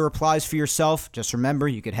want to see the replies for yourself, just remember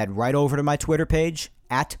you could head right over to my Twitter page,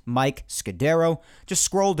 at Mike Scudero. Just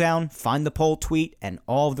scroll down, find the poll tweet, and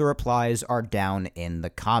all of the replies are down in the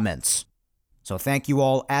comments. So thank you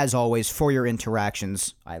all, as always, for your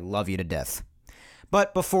interactions. I love you to death.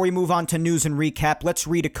 But before we move on to news and recap, let's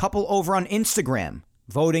read a couple over on Instagram,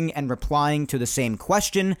 voting and replying to the same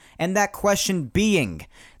question, and that question being,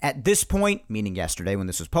 at this point, meaning yesterday when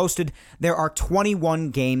this was posted, there are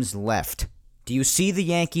 21 games left. Do you see the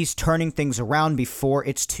Yankees turning things around before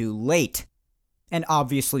it's too late? And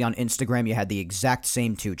obviously on Instagram you had the exact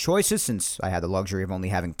same two choices, since I had the luxury of only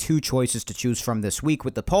having two choices to choose from this week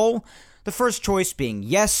with the poll. The first choice being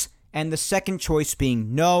yes, and the second choice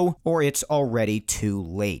being no, or it's already too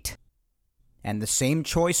late. And the same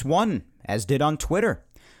choice won, as did on Twitter.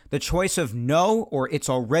 The choice of no, or it's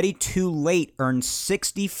already too late, earned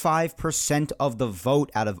 65% of the vote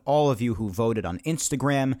out of all of you who voted on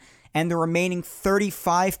Instagram, and the remaining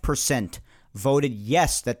 35% voted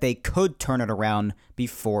yes, that they could turn it around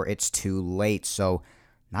before it's too late. So,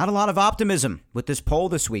 not a lot of optimism with this poll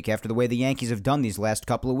this week after the way the Yankees have done these last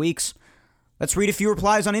couple of weeks. Let's read a few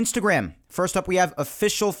replies on Instagram. First up, we have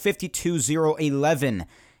official52011,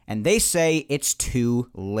 and they say it's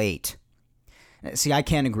too late. See, I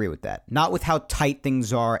can't agree with that. Not with how tight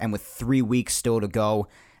things are and with 3 weeks still to go.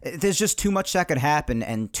 There's just too much that could happen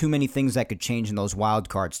and too many things that could change in those wild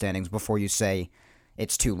card standings before you say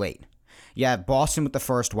it's too late. You have Boston with the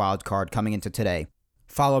first wild card coming into today,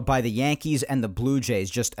 followed by the Yankees and the Blue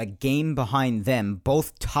Jays just a game behind them,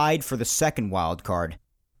 both tied for the second wild card.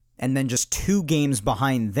 And then just 2 games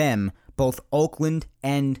behind them, both Oakland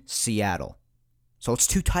and Seattle. So it's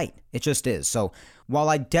too tight. It just is. So while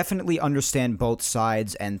I definitely understand both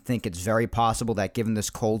sides and think it's very possible that given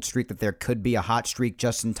this cold streak that there could be a hot streak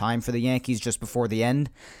just in time for the Yankees just before the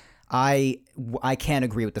end, I can't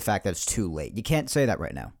agree with the fact that it's too late. You can't say that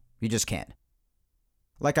right now. You just can't.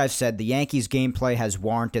 Like I've said, the Yankees' gameplay has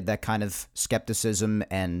warranted that kind of skepticism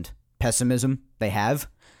and pessimism they have,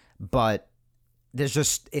 but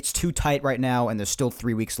it's too tight right now, and there's still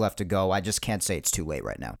 3 weeks left to go. I just can't say it's too late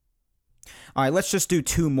right now. All right, let's just do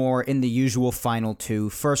 2 more in the usual final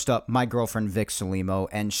 2. First up, my girlfriend Vic Salimo,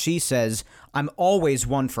 and she says, I'm always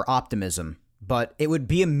one for optimism, but it would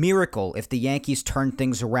be a miracle if the Yankees turned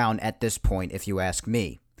things around at this point, if you ask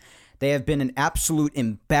me. They have been an absolute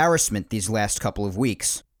embarrassment these last couple of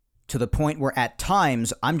weeks, to the point where at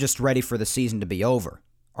times I'm just ready for the season to be over.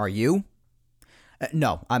 Are you?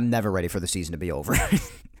 No, I'm never ready for the season to be over.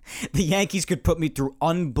 The Yankees could put me through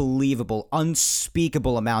unbelievable,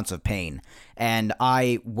 unspeakable amounts of pain, and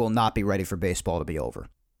I will not be ready for baseball to be over.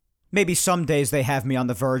 Maybe some days they have me on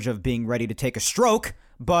the verge of being ready to take a stroke,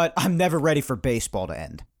 but I'm never ready for baseball to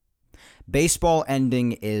end. Baseball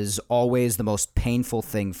ending is always the most painful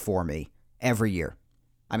thing for me every year.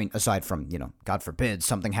 I mean, aside from, God forbid,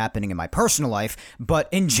 something happening in my personal life, but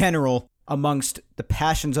in general, amongst the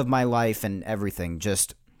passions of my life and everything,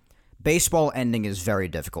 just baseball ending is very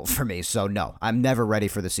difficult for me. So no, I'm never ready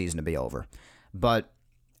for the season to be over. But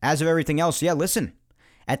as of everything else, yeah, listen,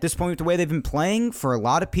 at this point, the way they've been playing, for a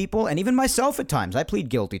lot of people, and even myself at times, I plead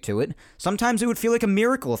guilty to it, sometimes it would feel like a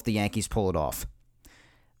miracle if the Yankees pull it off.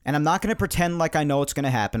 And I'm not going to pretend like I know it's going to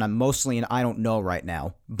happen. I'm mostly an I don't know right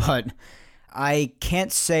now. But I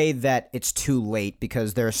can't say that it's too late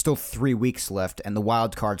because there are still 3 weeks left and the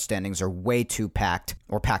wild card standings are way too packed,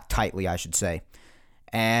 or packed tightly, I should say.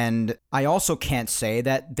 And I also can't say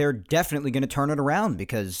that they're definitely going to turn it around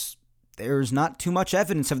because there's not too much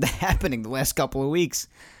evidence of that happening the last couple of weeks.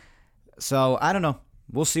 So, I don't know.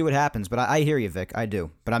 We'll see what happens. But I hear you, Vic. I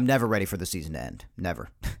do. But I'm never ready for the season to end. Never.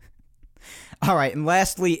 All right. And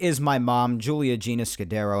lastly is my mom, Julia Gina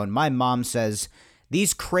Scudero. And my mom says,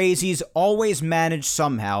 these crazies always manage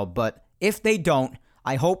somehow, but if they don't,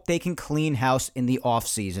 I hope they can clean house in the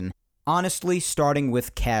offseason. Honestly, starting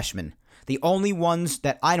with Cashman. The only ones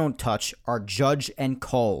that I don't touch are Judge and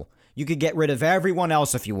Cole. You could get rid of everyone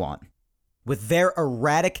else if you want. With their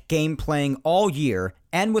erratic game playing all year,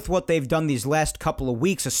 and with what they've done these last couple of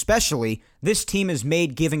weeks especially, this team has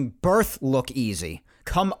made giving birth look easy.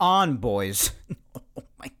 Come on, boys. Oh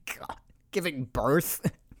my God. Giving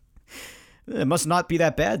birth? It must not be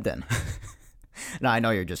that bad then. No, I know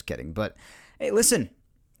you're just kidding, but hey, listen.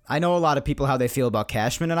 I know a lot of people how they feel about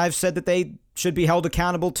Cashman, and I've said that they should be held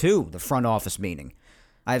accountable too, the front office meaning.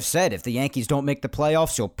 I've said if the Yankees don't make the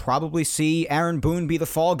playoffs, you'll probably see Aaron Boone be the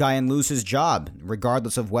fall guy and lose his job,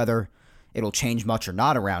 regardless of whether it'll change much or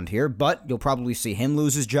not around here, but you'll probably see him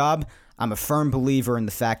lose his job. I'm a firm believer in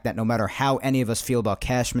the fact that no matter how any of us feel about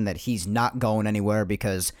Cashman, that he's not going anywhere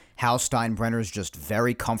because Hal Steinbrenner's just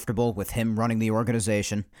very comfortable with him running the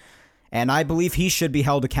organization. And I believe he should be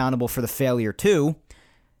held accountable for the failure too.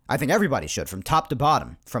 I think everybody should, from top to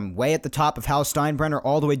bottom, from way at the top of Hal Steinbrenner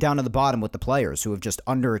all the way down to the bottom with the players who have just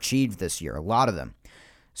underachieved this year, a lot of them.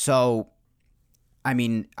 So, I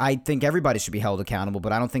mean, I think everybody should be held accountable,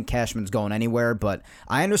 but I don't think Cashman's going anywhere, but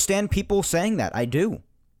I understand people saying that. I do.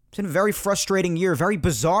 It's been a very frustrating year, very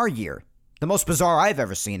bizarre year. The most bizarre I've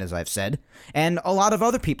ever seen, as I've said, and a lot of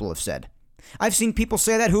other people have said. I've seen people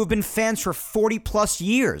say that who have been fans for 40 plus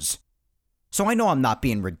years. So I know I'm not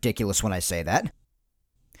being ridiculous when I say that.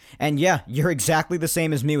 And yeah, you're exactly the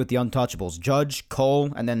same as me with the untouchables. Judge,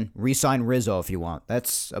 Cole, and then re-sign Rizzo if you want.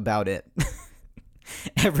 That's about it.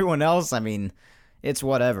 Everyone else, I mean, it's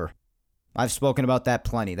whatever. I've spoken about that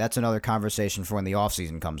plenty. That's another conversation for when the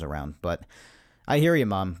offseason comes around. But I hear you,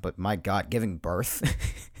 Mom. But my God, giving birth?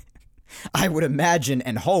 I would imagine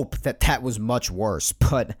and hope that that was much worse.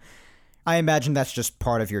 But I imagine that's just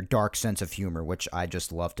part of your dark sense of humor, which I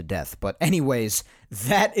just love to death. But anyways,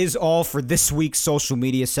 that is all for this week's social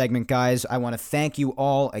media segment, guys. I want to thank you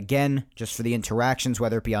all again just for the interactions,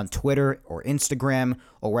 whether it be on Twitter or Instagram,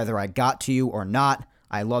 or whether I got to you or not.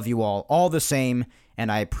 I love you all the same,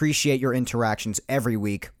 and I appreciate your interactions every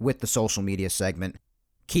week with the social media segment.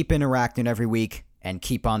 Keep interacting every week, and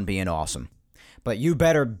keep on being awesome. But you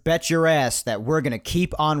better bet your ass that we're going to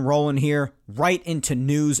keep on rolling here, right into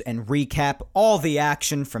news and recap all the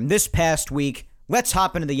action from this past week. Let's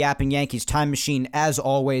hop into the Yapping Yankees time machine as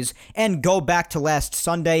always and go back to last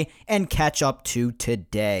Sunday and catch up to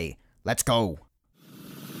today. Let's go.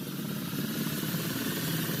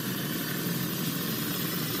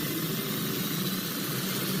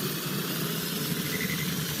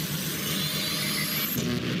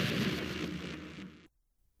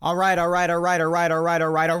 All right.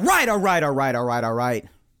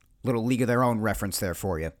 Little League of Their Own reference there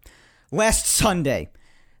for you. Last Sunday,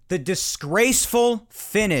 the disgraceful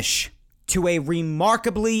finish to a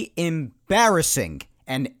remarkably embarrassing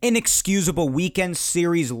and inexcusable weekend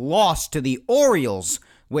series loss to the Orioles,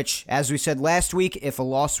 which, as we said last week, if a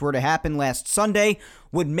loss were to happen last Sunday,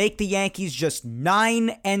 would make the Yankees just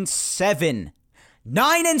 9-7.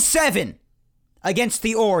 9-7 against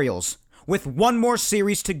the Orioles, with one more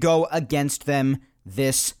series to go against them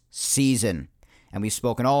this season. And we've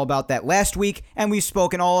spoken all about that last week, and we've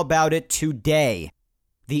spoken all about it today.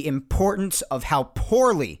 The importance of how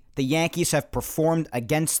poorly the Yankees have performed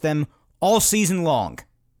against them all season long.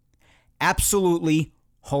 Absolutely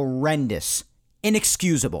horrendous.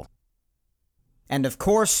 Inexcusable. And of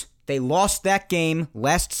course, they lost that game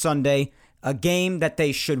last Sunday, a game that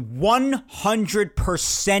they should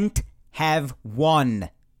 100% have won.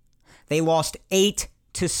 They lost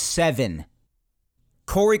 8-7.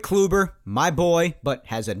 Corey Kluber, my boy, but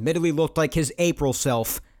has admittedly looked like his April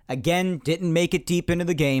self, again didn't make it deep into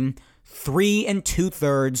the game. 3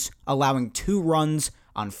 2/3, allowing 2 runs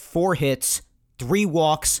on 4 hits, 3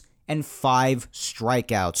 walks, and 5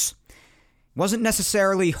 strikeouts. Wasn't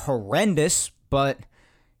necessarily horrendous, but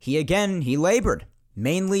he labored,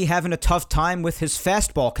 mainly having a tough time with his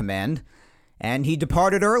fastball command, and he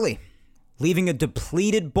departed early, leaving a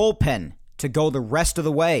depleted bullpen to go the rest of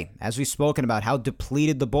the way, as we've spoken about how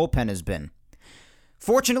depleted the bullpen has been.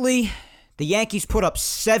 Fortunately, the Yankees put up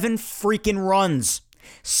 7 freaking runs,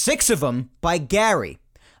 6 of them by Gary,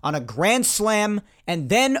 on a grand slam and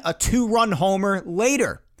then a 2-run homer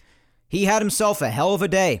later. He had himself a hell of a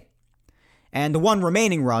day. And the one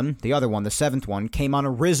remaining run, the other one, the 7th one, came on a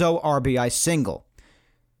Rizzo RBI single.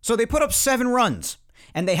 So they put up 7 runs,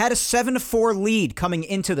 and they had a 7-4 lead coming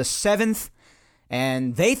into the 7th,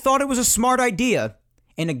 and they thought it was a smart idea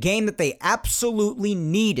in a game that they absolutely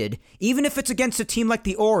needed, even if it's against a team like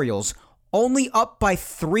the Orioles, only up by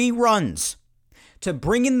 3 runs, to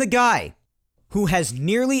bring in the guy who has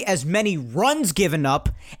nearly as many runs given up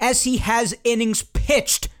as he has innings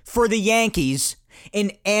pitched for the Yankees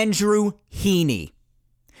in Andrew Heaney.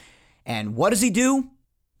 And what does he do?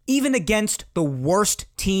 Even against the worst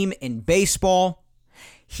team in baseball,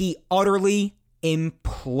 he utterly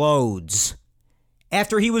implodes.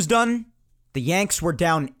 After he was done, the Yanks were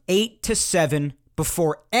down 8-7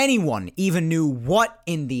 before anyone even knew what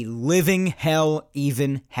in the living hell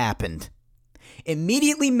even happened.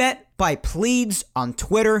 Immediately met by pleads on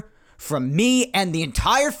Twitter from me and the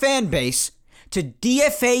entire fan base to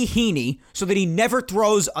DFA Heaney so that he never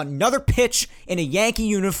throws another pitch in a Yankee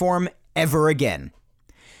uniform ever again.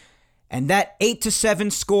 And that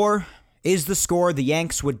 8-7 score is the score the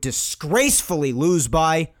Yanks would disgracefully lose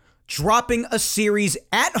by, dropping a series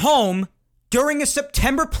at home during a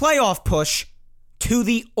September playoff push to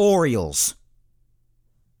the Orioles.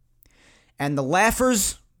 And the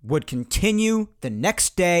laughers would continue the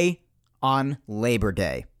next day on Labor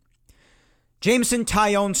Day. Jameson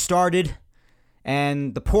Taillon started,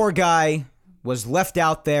 and the poor guy was left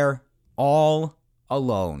out there all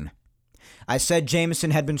alone. I said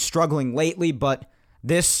Jameson had been struggling lately, but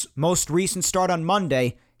this most recent start on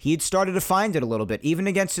Monday, he'd started to find it a little bit, even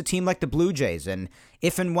against a team like the Blue Jays. And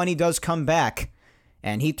if and when he does come back,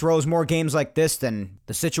 and he throws more games like this, then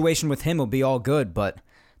the situation with him will be all good. But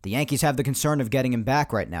the Yankees have the concern of getting him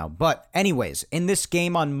back right now. But anyways, in this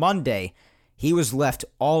game on Monday, he was left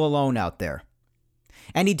all alone out there.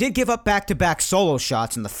 And he did give up back-to-back solo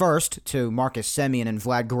shots in the first to Marcus Semien and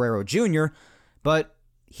Vlad Guerrero Jr., but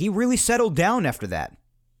he really settled down after that.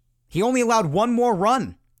 He only allowed one more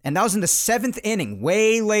run, and that was in the 7th inning,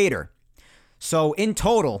 way later. So in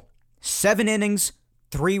total, 7 innings,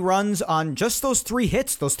 3 runs on just those 3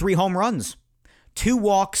 hits, those 3 home runs, 2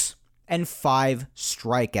 walks, and 5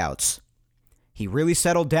 strikeouts. He really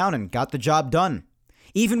settled down and got the job done,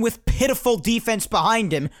 even with pitiful defense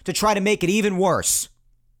behind him to try to make it even worse.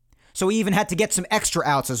 So he even had to get some extra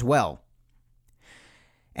outs as well.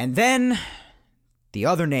 And then, the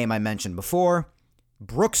other name I mentioned before,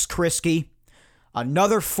 Brooks Kriske,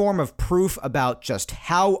 another form of proof about just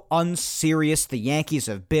how unserious the Yankees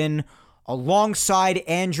have been, alongside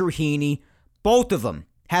Andrew Heaney, both of them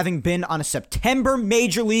having been on a September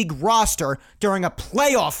Major League roster during a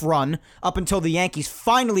playoff run up until the Yankees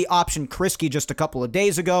finally optioned Kriske just a couple of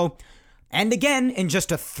days ago. And again, in just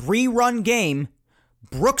a 3-run game,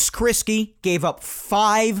 Brooks Kriske gave up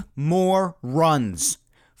 5 more runs.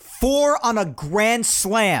 4 on a grand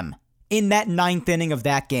slam in that 9th inning of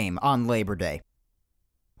that game on Labor Day.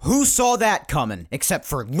 Who saw that coming, except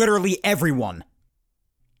for literally everyone?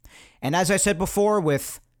 And as I said before,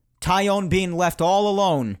 with Taillon being left all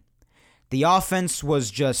alone, the offense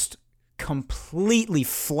was just completely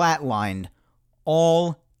flatlined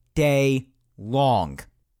all day long.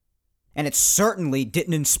 And it certainly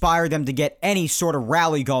didn't inspire them to get any sort of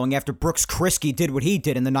rally going after Brooks Kriske did what he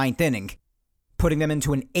did in the 9th inning, putting them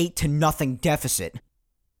into an 8-0 deficit.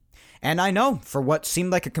 And I know, for what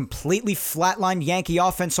seemed like a completely flatlined Yankee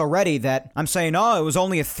offense already, that I'm saying, oh, it was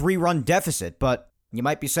only a 3-run deficit, but you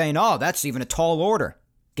might be saying, oh, that's even a tall order,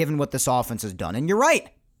 given what this offense has done. And you're right.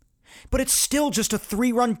 But it's still just a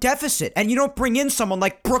 3-run deficit, and you don't bring in someone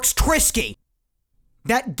like Brooks Kriske.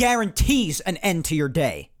 That guarantees an end to your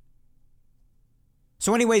day.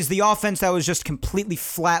 So anyways, the offense that was just completely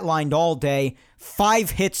flatlined all day,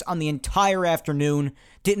 5 hits on the entire afternoon,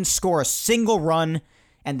 didn't score a single run,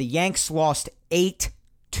 and the Yanks lost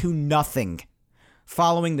 8-0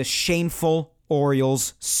 following the shameful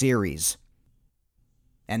Orioles series.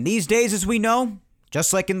 And these days, as we know,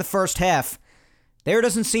 just like in the first half, there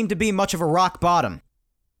doesn't seem to be much of a rock bottom,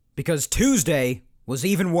 because Tuesday was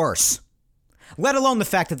even worse. Let alone the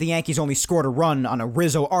fact that the Yankees only scored a run on a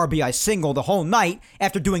Rizzo RBI single the whole night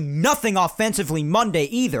after doing nothing offensively Monday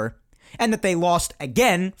either, and that they lost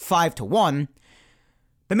again 5-1.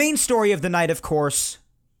 The main story of the night, of course,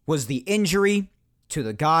 was the injury to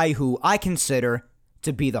the guy who I consider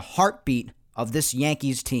to be the heartbeat of this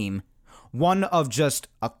Yankees team, one of just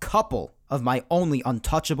a couple of my only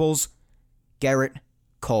untouchables, Gerrit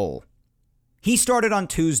Cole. He started on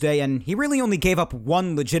Tuesday, and he really only gave up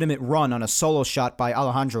 1 legitimate run on a solo shot by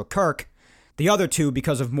Alejandro Kirk, the other 2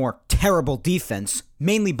 because of more terrible defense,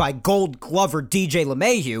 mainly by Gold Glover DJ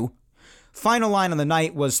LeMahieu. Final line on the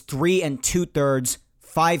night was 3 2/3,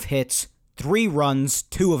 5 hits, 3 runs,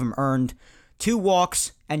 2 of them earned, 2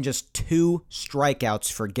 walks, and just 2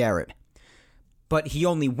 strikeouts for Gerrit. But he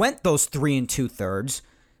only went those 3 2/3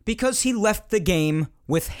 because he left the game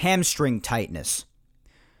with hamstring tightness,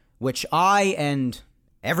 which I and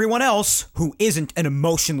everyone else who isn't an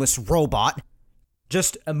emotionless robot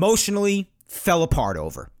just emotionally fell apart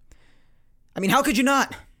over. I mean, how could you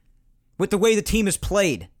not? With the way the team has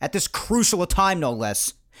played, at this crucial a time no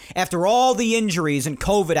less, after all the injuries and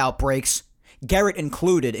COVID outbreaks, Garrett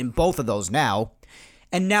included in both of those now,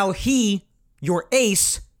 and now he, your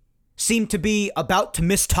ace, seemed to be about to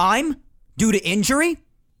miss time due to injury?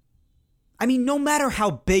 I mean, no matter how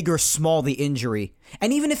big or small the injury,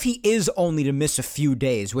 and even if he is only to miss a few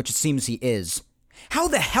days, which it seems he is, how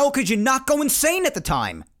the hell could you not go insane at the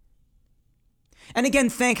time? And again,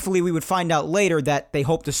 thankfully, we would find out later that they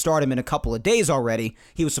hope to start him in a couple of days already.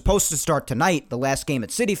 He was supposed to start tonight, the last game at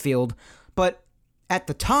Citi Field, but at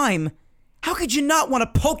the time, how could you not want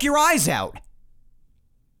to poke your eyes out?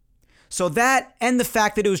 So that, and the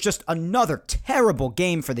fact that it was just another terrible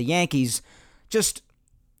game for the Yankees, just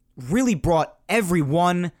really brought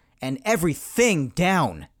everyone and everything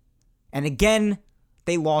down. And again,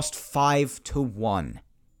 they lost 5-1.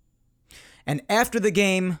 And after the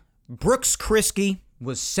game, Brooks Kriske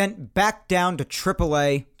was sent back down to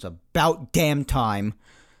AAA. It's about damn time.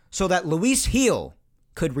 So that Luis Gil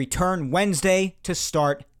could return Wednesday to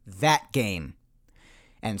start that game.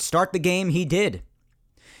 And start the game he did.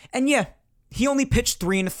 And yeah, he only pitched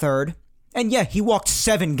 3 1/3. And yeah, he walked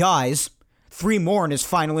 7 guys. 3 more in his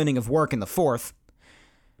final inning of work in the 4th.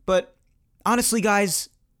 But honestly, guys,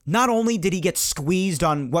 not only did he get squeezed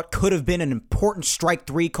on what could have been an important strike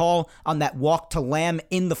 3 call on that walk to Lamb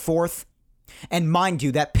in the 4th, and mind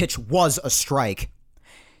you, that pitch was a strike,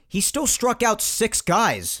 he still struck out 6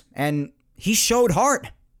 guys, and he showed heart.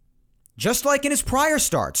 Just like in his prior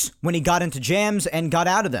starts, when he got into jams and got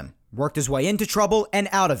out of them, worked his way into trouble and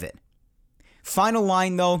out of it. Final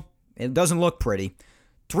line, though, it doesn't look pretty.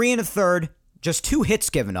 3 1/3, just 2 hits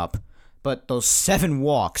given up, but those 7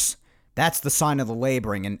 walks, that's the sign of the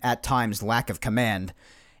laboring and at times lack of command,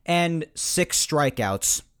 and 6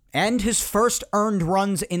 strikeouts, and his first earned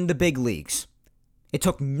runs in the big leagues. It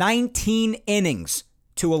took 19 innings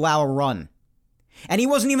to allow a run, and he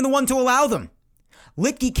wasn't even the one to allow them.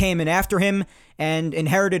 Litke came in after him and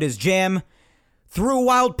inherited his jam, threw a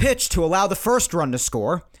wild pitch to allow the first run to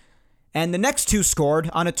score, and the next 2 scored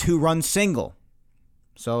on a 2-run single.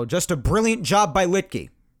 So just a brilliant job by Litke.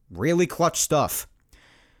 Really clutch stuff.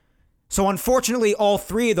 So unfortunately, all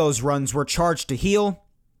 3 of those runs were charged to Gil.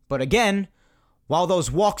 But again, while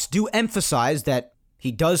those walks do emphasize that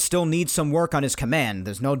he does still need some work on his command,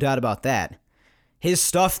 there's no doubt about that. His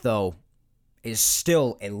stuff, though, is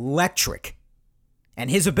still electric.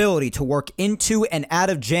 And his ability to work into and out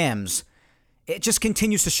of jams, it just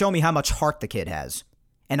continues to show me how much heart the kid has.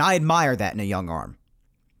 And I admire that in a young arm.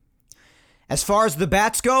 As far as the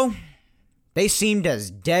bats go, they seemed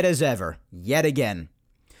as dead as ever, yet again.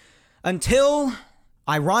 Until,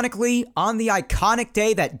 ironically, on the iconic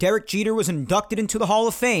day that Derek Jeter was inducted into the Hall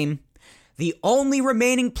of Fame, the only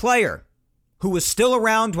remaining player who was still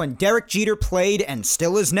around when Derek Jeter played and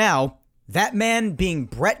still is now, that man being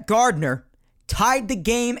Brett Gardner, tied the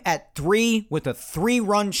game at 3 with a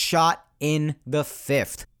 3-run shot in the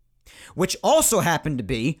 5th, which also happened to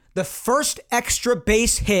be the first extra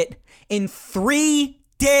base hit in 3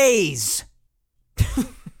 days.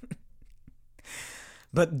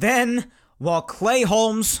 But then, while Clay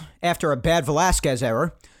Holmes, after a bad Velasquez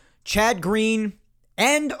error, Chad Green,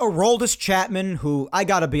 and Aroldis Chapman, who I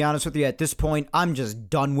gotta be honest with you at this point, I'm just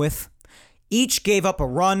done with, each gave up a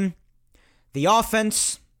run, the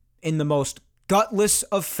offense, in the most gutless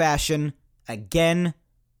of fashion, again,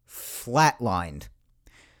 flatlined.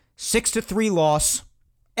 6-3 loss,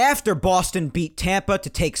 after Boston beat Tampa to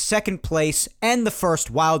take second place and the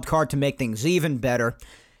first wild card to make things even better,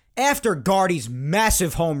 after Gardy's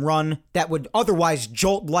massive home run that would otherwise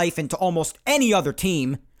jolt life into almost any other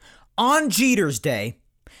team, on Jeter's day,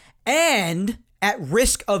 and at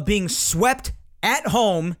risk of being swept at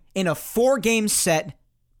home in a 4-game set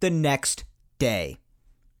the next day.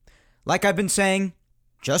 Like I've been saying,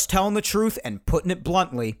 just telling the truth and putting it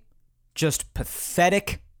bluntly, just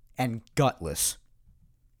pathetic and gutless.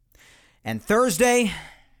 And Thursday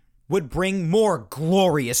would bring more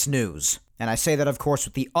glorious news. And I say that, of course,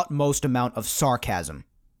 with the utmost amount of sarcasm.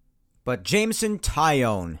 But Jameson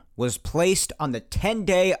Taillon was placed on the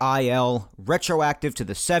 10-day IL, retroactive to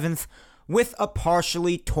the 7th, with a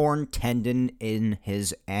partially torn tendon in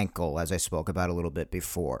his ankle, as I spoke about a little bit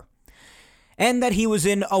before. And that he was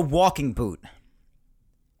in a walking boot.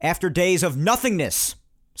 After days of nothingness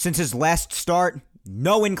since his last start,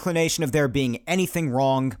 no inclination of there being anything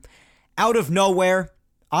wrong, out of nowhere,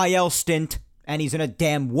 IL stint, and he's in a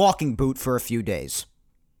damn walking boot for a few days.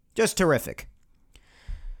 Just terrific.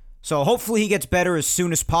 So hopefully he gets better as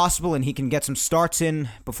soon as possible and he can get some starts in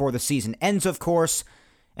before the season ends, of course.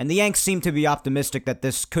 And the Yanks seem to be optimistic that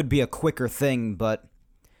this could be a quicker thing, but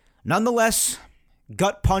Nonetheless,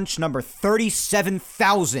 gut punch number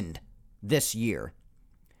 37,000 this year.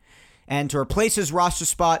 And to replace his roster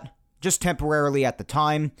spot, just temporarily at the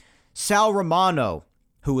time, Sal Romano,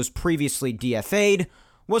 who was previously DFA'd,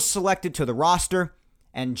 was selected to the roster,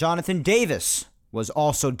 and Jonathan Davis was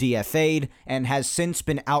also DFA'd and has since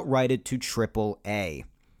been outrighted to AAA.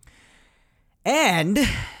 And,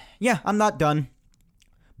 yeah, I'm not done.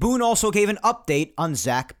 Boone also gave an update on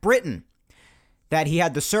Zach Britton, that he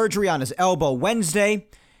had the surgery on his elbow Wednesday,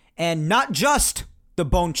 and not just the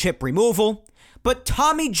bone chip removal, but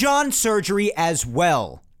Tommy John surgery as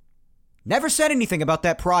well. Never said anything about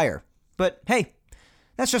that prior, but hey,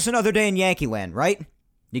 that's just another day in Yankee land, right?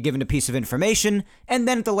 You're given a piece of information, and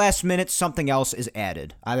then at the last minute, something else is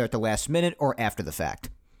added, either at the last minute or after the fact.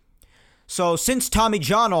 So since Tommy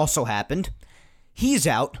John also happened, he's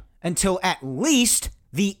out until at least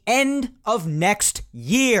the end of next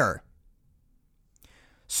year.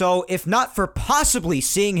 So if not for possibly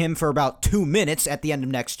seeing him for about 2 minutes at the end of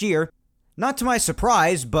next year, not to my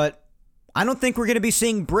surprise, but I don't think we're going to be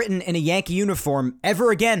seeing Britton in a Yankee uniform ever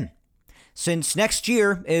again, since next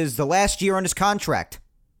year is the last year on his contract.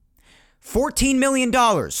 $14 million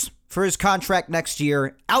for his contract next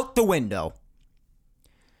year, out the window.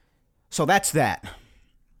 So that's that.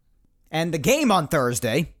 And the game on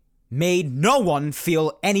Thursday made no one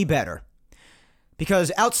feel any better.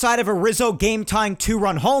 Because outside of a Rizzo game-tying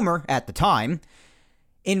 2-run homer at the time,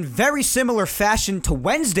 in very similar fashion to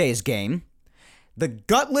Wednesday's game, the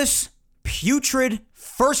gutless, putrid,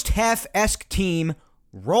 first-half-esque team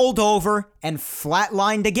rolled over and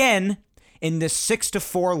flatlined again in this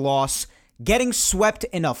 6-4 loss, getting swept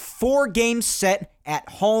in a 4-game set at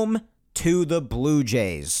home to the Blue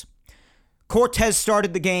Jays. Cortez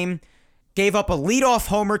started the game, gave up a leadoff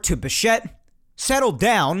homer to Bichette, settled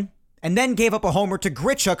down, and then gave up a homer to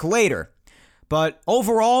Grichuk later. But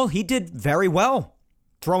overall, he did very well,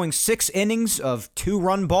 throwing 6 innings of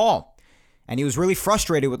 2-run ball. And he was really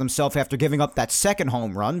frustrated with himself after giving up that second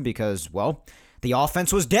home run because, well, the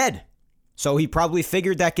offense was dead. So he probably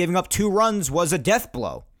figured that giving up 2 runs was a death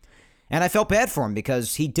blow. And I felt bad for him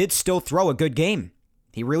because he did still throw a good game.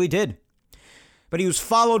 He really did. But he was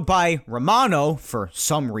followed by Romano, for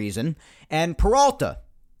some reason, and Peralta,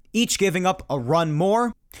 each giving up a run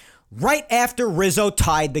more, right after Rizzo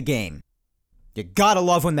tied the game. You gotta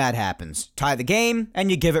love when that happens. Tie the game, and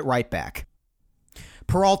you give it right back.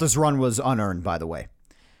 Peralta's run was unearned, by the way.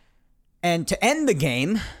 And to end the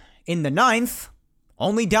game, in the 9th,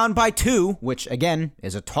 only down by 2, which, again,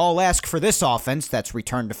 is a tall ask for this offense that's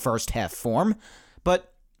returned to first-half form,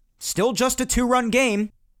 but still just a 2-run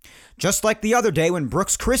game. Just like the other day when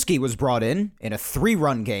Brooks Kriske was brought in a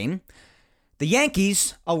 3-run game, the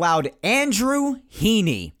Yankees allowed Andrew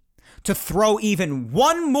Heaney to throw even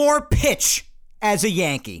one more pitch as a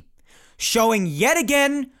Yankee, showing yet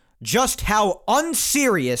again just how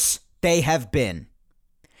unserious they have been.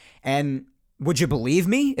 And would you believe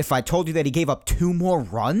me if I told you that he gave up 2 more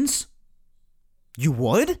runs? You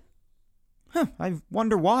would? I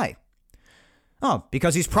wonder why. Oh,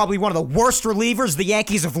 because he's probably one of the worst relievers the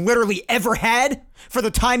Yankees have literally ever had for the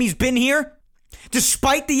time he's been here?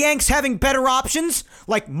 Despite the Yanks having better options,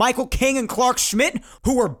 like Michael King and Clark Schmidt,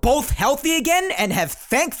 who are both healthy again and have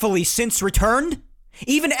thankfully since returned?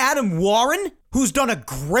 Even Adam Warren, who's done a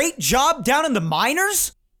great job down in the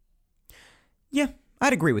minors? Yeah,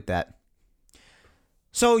 I'd agree with that.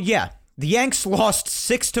 So yeah, the Yanks lost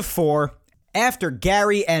 6-4 after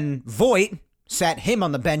Gary and Voit sat him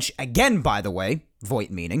on the bench again, by the way, Voit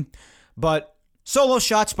meaning, but solo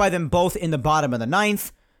shots by them both in the bottom of the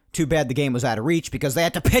 9th. Too bad the game was out of reach because they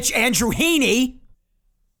had to pitch Andrew Heaney.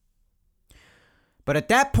 But at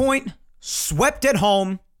that point, swept at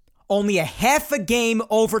home, only a half a game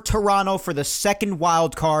over Toronto for the second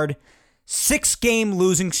wild card, 6-game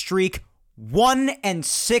losing streak,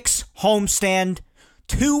 1-6 homestand,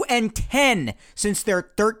 2-10 since their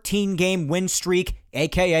 13-game win streak,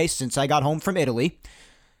 aka since I got home from Italy,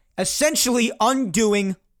 essentially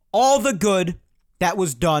undoing all the good that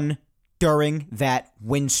was done during that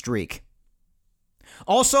win streak.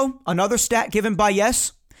 Also, another stat given by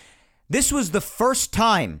Yes, this was the first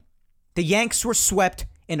time the Yanks were swept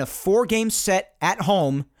in a 4-game set at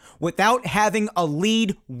home without having a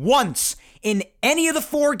lead once in any of the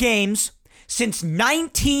 4 games since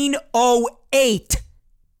 1908.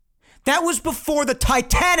 That was before the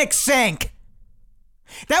Titanic sank.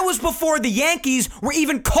 That was before the Yankees were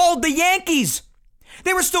even called the Yankees.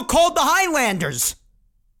 They were still called the Highlanders.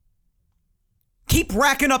 Keep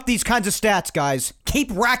racking up these kinds of stats, guys.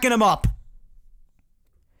 Keep racking them up.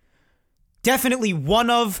 Definitely one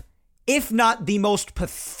of, if not the most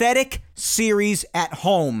pathetic series at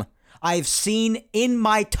home I've seen in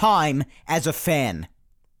my time as a fan.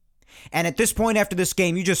 And at this point after this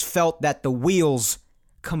game, you just felt that the wheels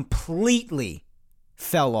completely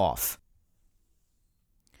fell off.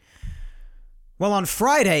 Well, on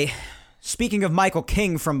Friday, speaking of Michael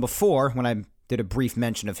King from before, when I did a brief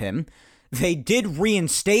mention of him, they did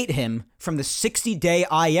reinstate him from the 60-day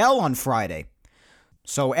IL on Friday.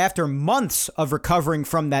 So after months of recovering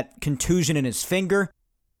from that contusion in his finger,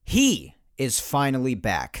 he is finally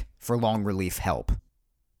back for long relief help.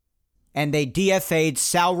 And they DFA'd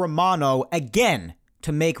Sal Romano again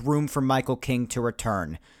to make room for Michael King to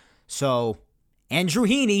return. So Andrew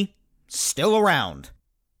Heaney still around.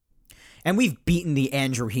 And we've beaten the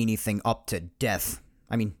Andrew Heaney thing up to death.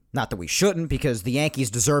 I mean, not that we shouldn't, because the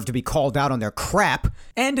Yankees deserve to be called out on their crap.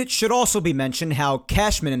 And it should also be mentioned how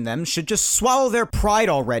Cashman and them should just swallow their pride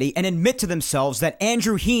already and admit to themselves that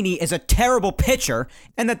Andrew Heaney is a terrible pitcher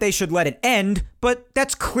and that they should let it end, but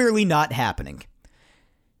that's clearly not happening.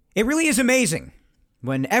 It really is amazing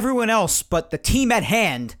when everyone else but the team at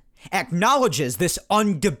hand acknowledges this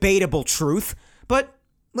undebatable truth, but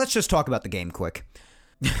let's just talk about the game quick.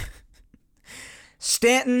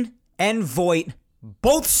 Stanton and Voit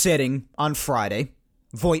both sitting on Friday.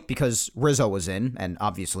 Voit because Rizzo was in, and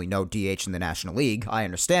obviously no DH in the National League. I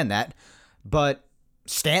understand that. But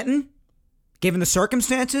Stanton, given the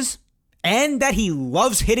circumstances, and that he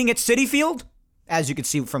loves hitting at Citi Field, as you can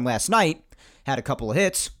see from last night, had a couple of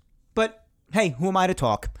hits. But hey, who am I to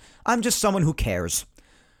talk? I'm just someone who cares.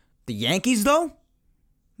 The Yankees, though?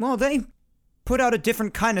 Well, they put out a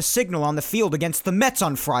different kind of signal on the field against the Mets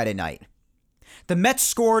on Friday night. The Mets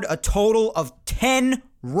scored a total of 10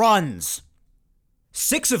 runs.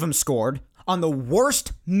 6 of them scored on the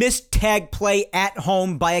worst missed tag play at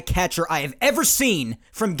home by a catcher I have ever seen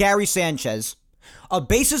from Gary Sanchez. A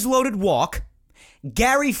bases-loaded walk.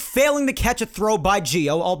 Gary failing to catch a throw by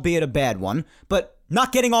Gio, albeit a bad one, but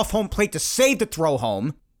not getting off home plate to save the throw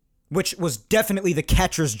home, which was definitely the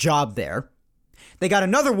catcher's job there. They got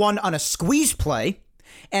another one on a squeeze play,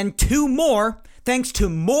 and 2 more thanks to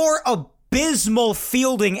more abysmal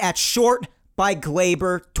fielding at short by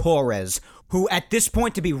Gleyber Torres, who at this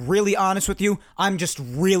point, to be really honest with you, I'm just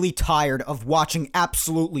really tired of watching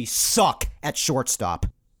absolutely suck at shortstop.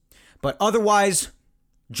 But otherwise,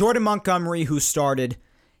 Jordan Montgomery, who started,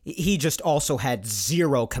 he just also had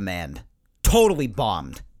zero command. Totally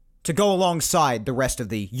bombed. To go alongside the rest of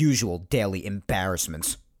the usual daily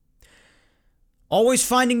embarrassments. Always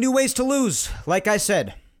finding new ways to lose, like I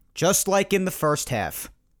said, just like in the first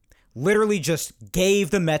half. Literally just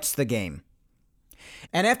gave the Mets the game.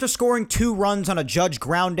 And after scoring 2 runs on a Judge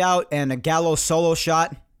groundout and a Gallo solo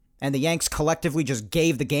shot, and the Yanks collectively just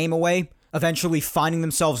gave the game away, eventually finding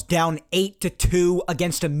themselves down 8-2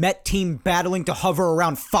 against a Met team battling to hover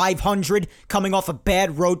around 500, coming off a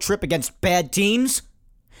bad road trip against bad teams,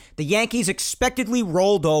 the Yankees expectedly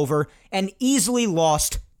rolled over and easily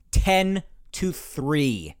lost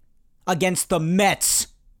 10-3 against the Mets.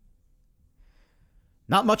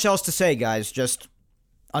 Not much else to say, guys. Just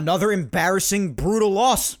another embarrassing, brutal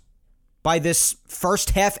loss by this first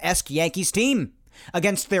half-esque Yankees team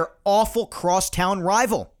against their awful crosstown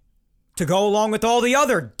rival, to go along with all the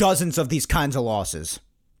other dozens of these kinds of losses.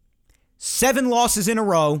 7 losses in a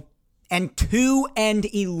row, and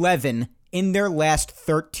 2-11 in their last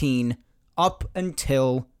 13 up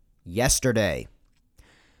until yesterday.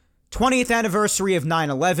 20th anniversary of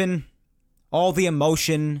 9/11, all the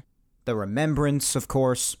emotion, the remembrance, of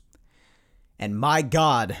course. And my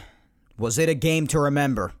God, was it a game to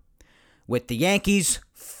remember. With the Yankees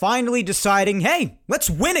finally deciding, hey, let's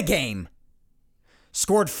win a game.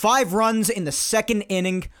 Scored 5 runs in the second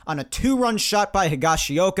inning on a 2-run shot by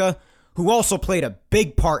Higashioka, who also played a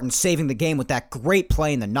big part in saving the game with that great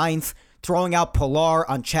play in the 9th, throwing out Pilar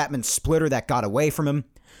on Chapman's splitter that got away from him.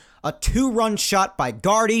 A 2-run shot by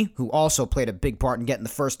Gardy, who also played a big part in getting the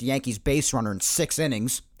first Yankees base runner in 6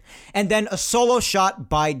 innings. And then a solo shot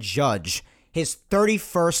by Judge, his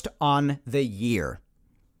 31st on the year.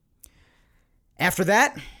 After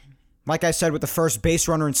that, like I said with the first base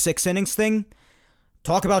runner in 6 innings thing,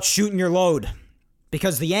 talk about shooting your load.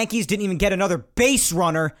 Because the Yankees didn't even get another base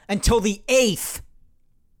runner until the 8th.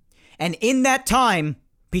 And in that time,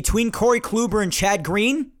 between Corey Kluber and Chad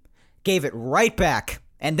Green, gave it right back,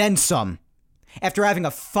 and then some, after having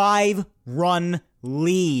a 5-run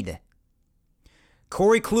lead.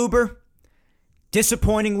 Corey Kluber,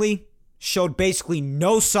 disappointingly, showed basically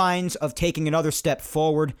no signs of taking another step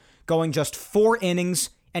forward, going just 4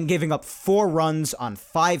 innings and giving up 4 runs on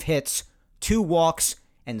 5 hits, 2 walks,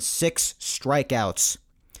 and 6 strikeouts.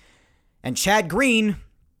 And Chad Green,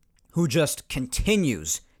 who just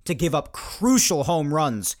continues to give up crucial home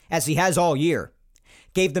runs, as he has all year,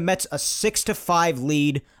 gave the Mets a 6-5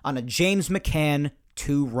 lead on a James McCann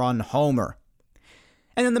 2-run homer.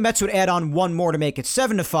 And then the Mets would add on one more to make it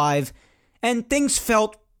 7-5, and things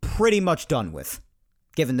felt pretty much done with,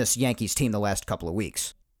 given this Yankees team the last couple of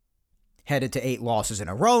weeks. Headed to 8 losses in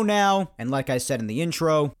a row now, and like I said in the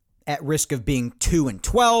intro, at risk of being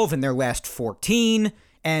 2-12 in their last 14,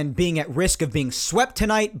 and being at risk of being swept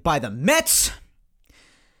tonight by the Mets.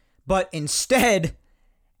 But instead,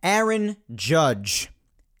 Aaron Judge,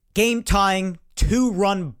 game-tying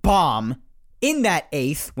 2-run bomb in that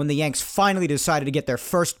 8th when the Yanks finally decided to get their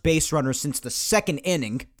first base runner since the 2nd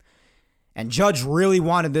inning. And Judge really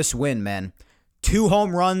wanted this win, man. 2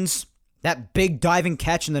 home runs, that big diving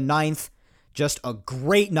catch in the 9th, just a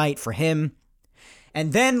great night for him.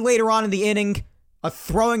 And then later on in the inning, a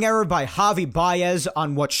throwing error by Javi Baez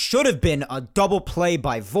on what should have been a double play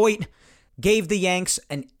by Voit gave the Yanks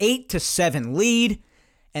an 8-7 lead,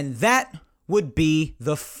 and that would be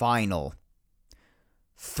the final.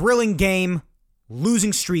 Thrilling game,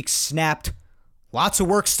 losing streak snapped, lots of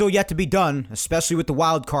work still yet to be done, especially with the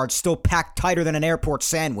wild card still packed tighter than an airport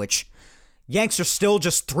sandwich. Yanks are still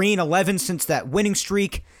just 3-11 since that winning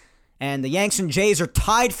streak, and the Yanks and Jays are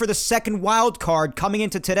tied for the second wild card coming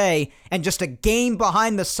into today, and just a game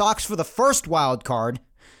behind the Sox for the first wild card.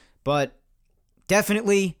 But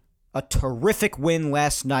definitely a terrific win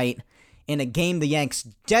last night in a game the Yanks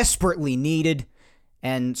desperately needed,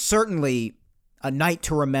 and certainly a night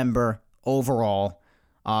to remember overall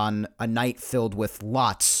on a night filled with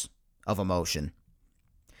lots of emotion.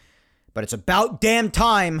 But it's about damn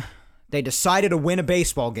time they decided to win a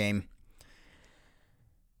baseball game.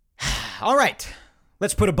 All right,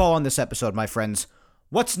 let's put a bow on this episode, my friends.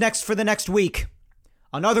 What's next for the next week?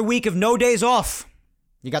 Another week of no days off.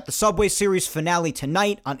 You got the Subway Series finale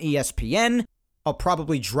tonight on ESPN. I'll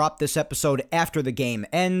probably drop this episode after the game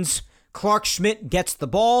ends. Clark Schmidt gets the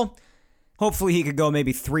ball. Hopefully he could go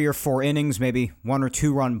maybe 3 or 4 innings, maybe 1 or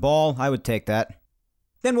 2 run ball. I would take that.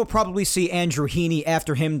 Then we'll probably see Andrew Heaney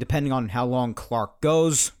after him, depending on how long Clark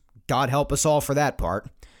goes. God help us all for that part.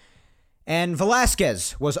 And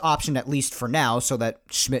Velasquez was optioned at least for now, so that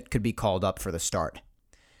Schmidt could be called up for the start.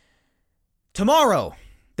 Tomorrow,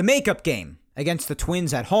 the makeup game against the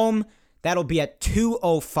Twins at home. That'll be at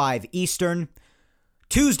 2:05 Eastern.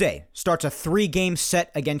 Tuesday starts a 3-game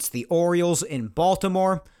set against the Orioles in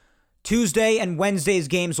Baltimore. Tuesday and Wednesday's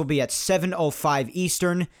games will be at 7:05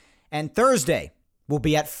 Eastern. And Thursday will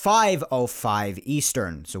be at 5:05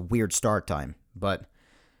 Eastern. It's a weird start time, but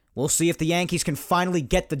we'll see if the Yankees can finally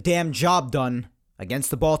get the damn job done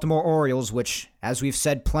against the Baltimore Orioles, which, as we've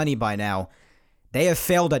said plenty by now, they have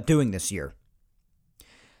failed at doing this year.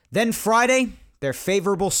 Then Friday, their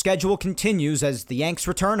favorable schedule continues as the Yanks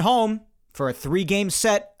return home for a 3-game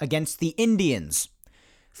set against the Indians.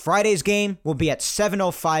 Friday's game will be at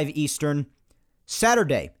 7:05 Eastern,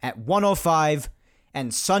 Saturday at 1:05,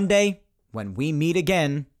 and Sunday, when we meet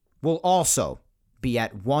again, will also be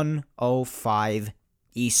at 1:05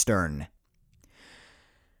 Eastern.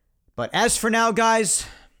 But as for now, guys,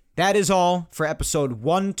 that is all for episode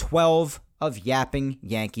 112 of Yapping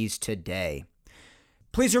Yankees Today.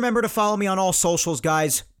 Please remember to follow me on all socials,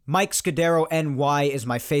 guys. Mike Scudero NY is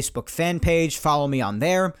my Facebook fan page. Follow me on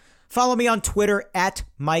there. Follow me on Twitter at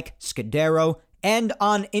Mike Scudero and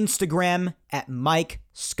on Instagram at Mike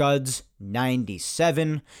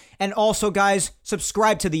Scuds97. And also, guys,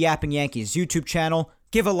 subscribe to the Yapping Yankees YouTube channel.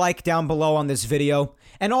 Give a like down below on this video.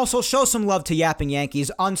 And also show some love to Yapping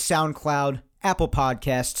Yankees on SoundCloud, Apple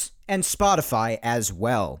Podcasts, and Spotify as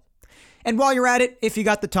well. And while you're at it, if you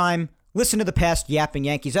got the time, listen to the past Yapping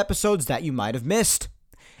Yankees episodes that you might have missed.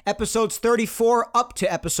 Episodes 34 up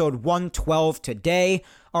to episode 112 today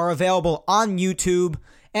are available on YouTube,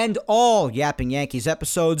 and all Yapping Yankees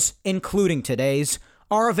episodes, including today's,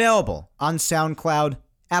 are available on SoundCloud,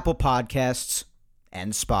 Apple Podcasts,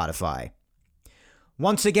 and Spotify.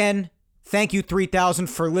 Once again, thank you 3000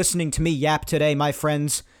 for listening to me yap today, my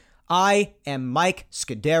friends. I am Mike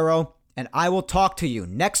Scudero, and I will talk to you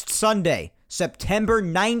next Sunday, September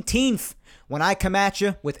 19th, when I come at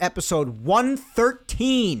you with episode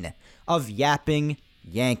 113 of Yapping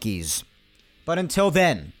Yankees. But until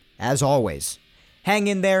then, as always, hang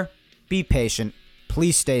in there, be patient,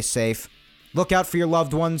 please stay safe, look out for your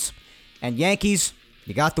loved ones, and Yankees,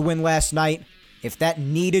 you got the win last night. If that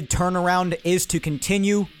needed turnaround is to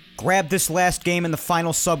continue, grab this last game in the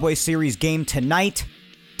final Subway Series game tonight,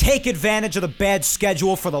 take advantage of the bad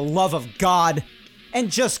schedule for the love of God,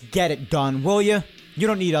 and just get it done, will you? You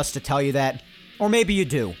don't need us to tell you that. Or maybe you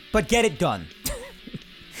do, but get it done.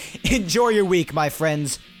 Enjoy your week, my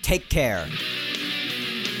friends. Take care.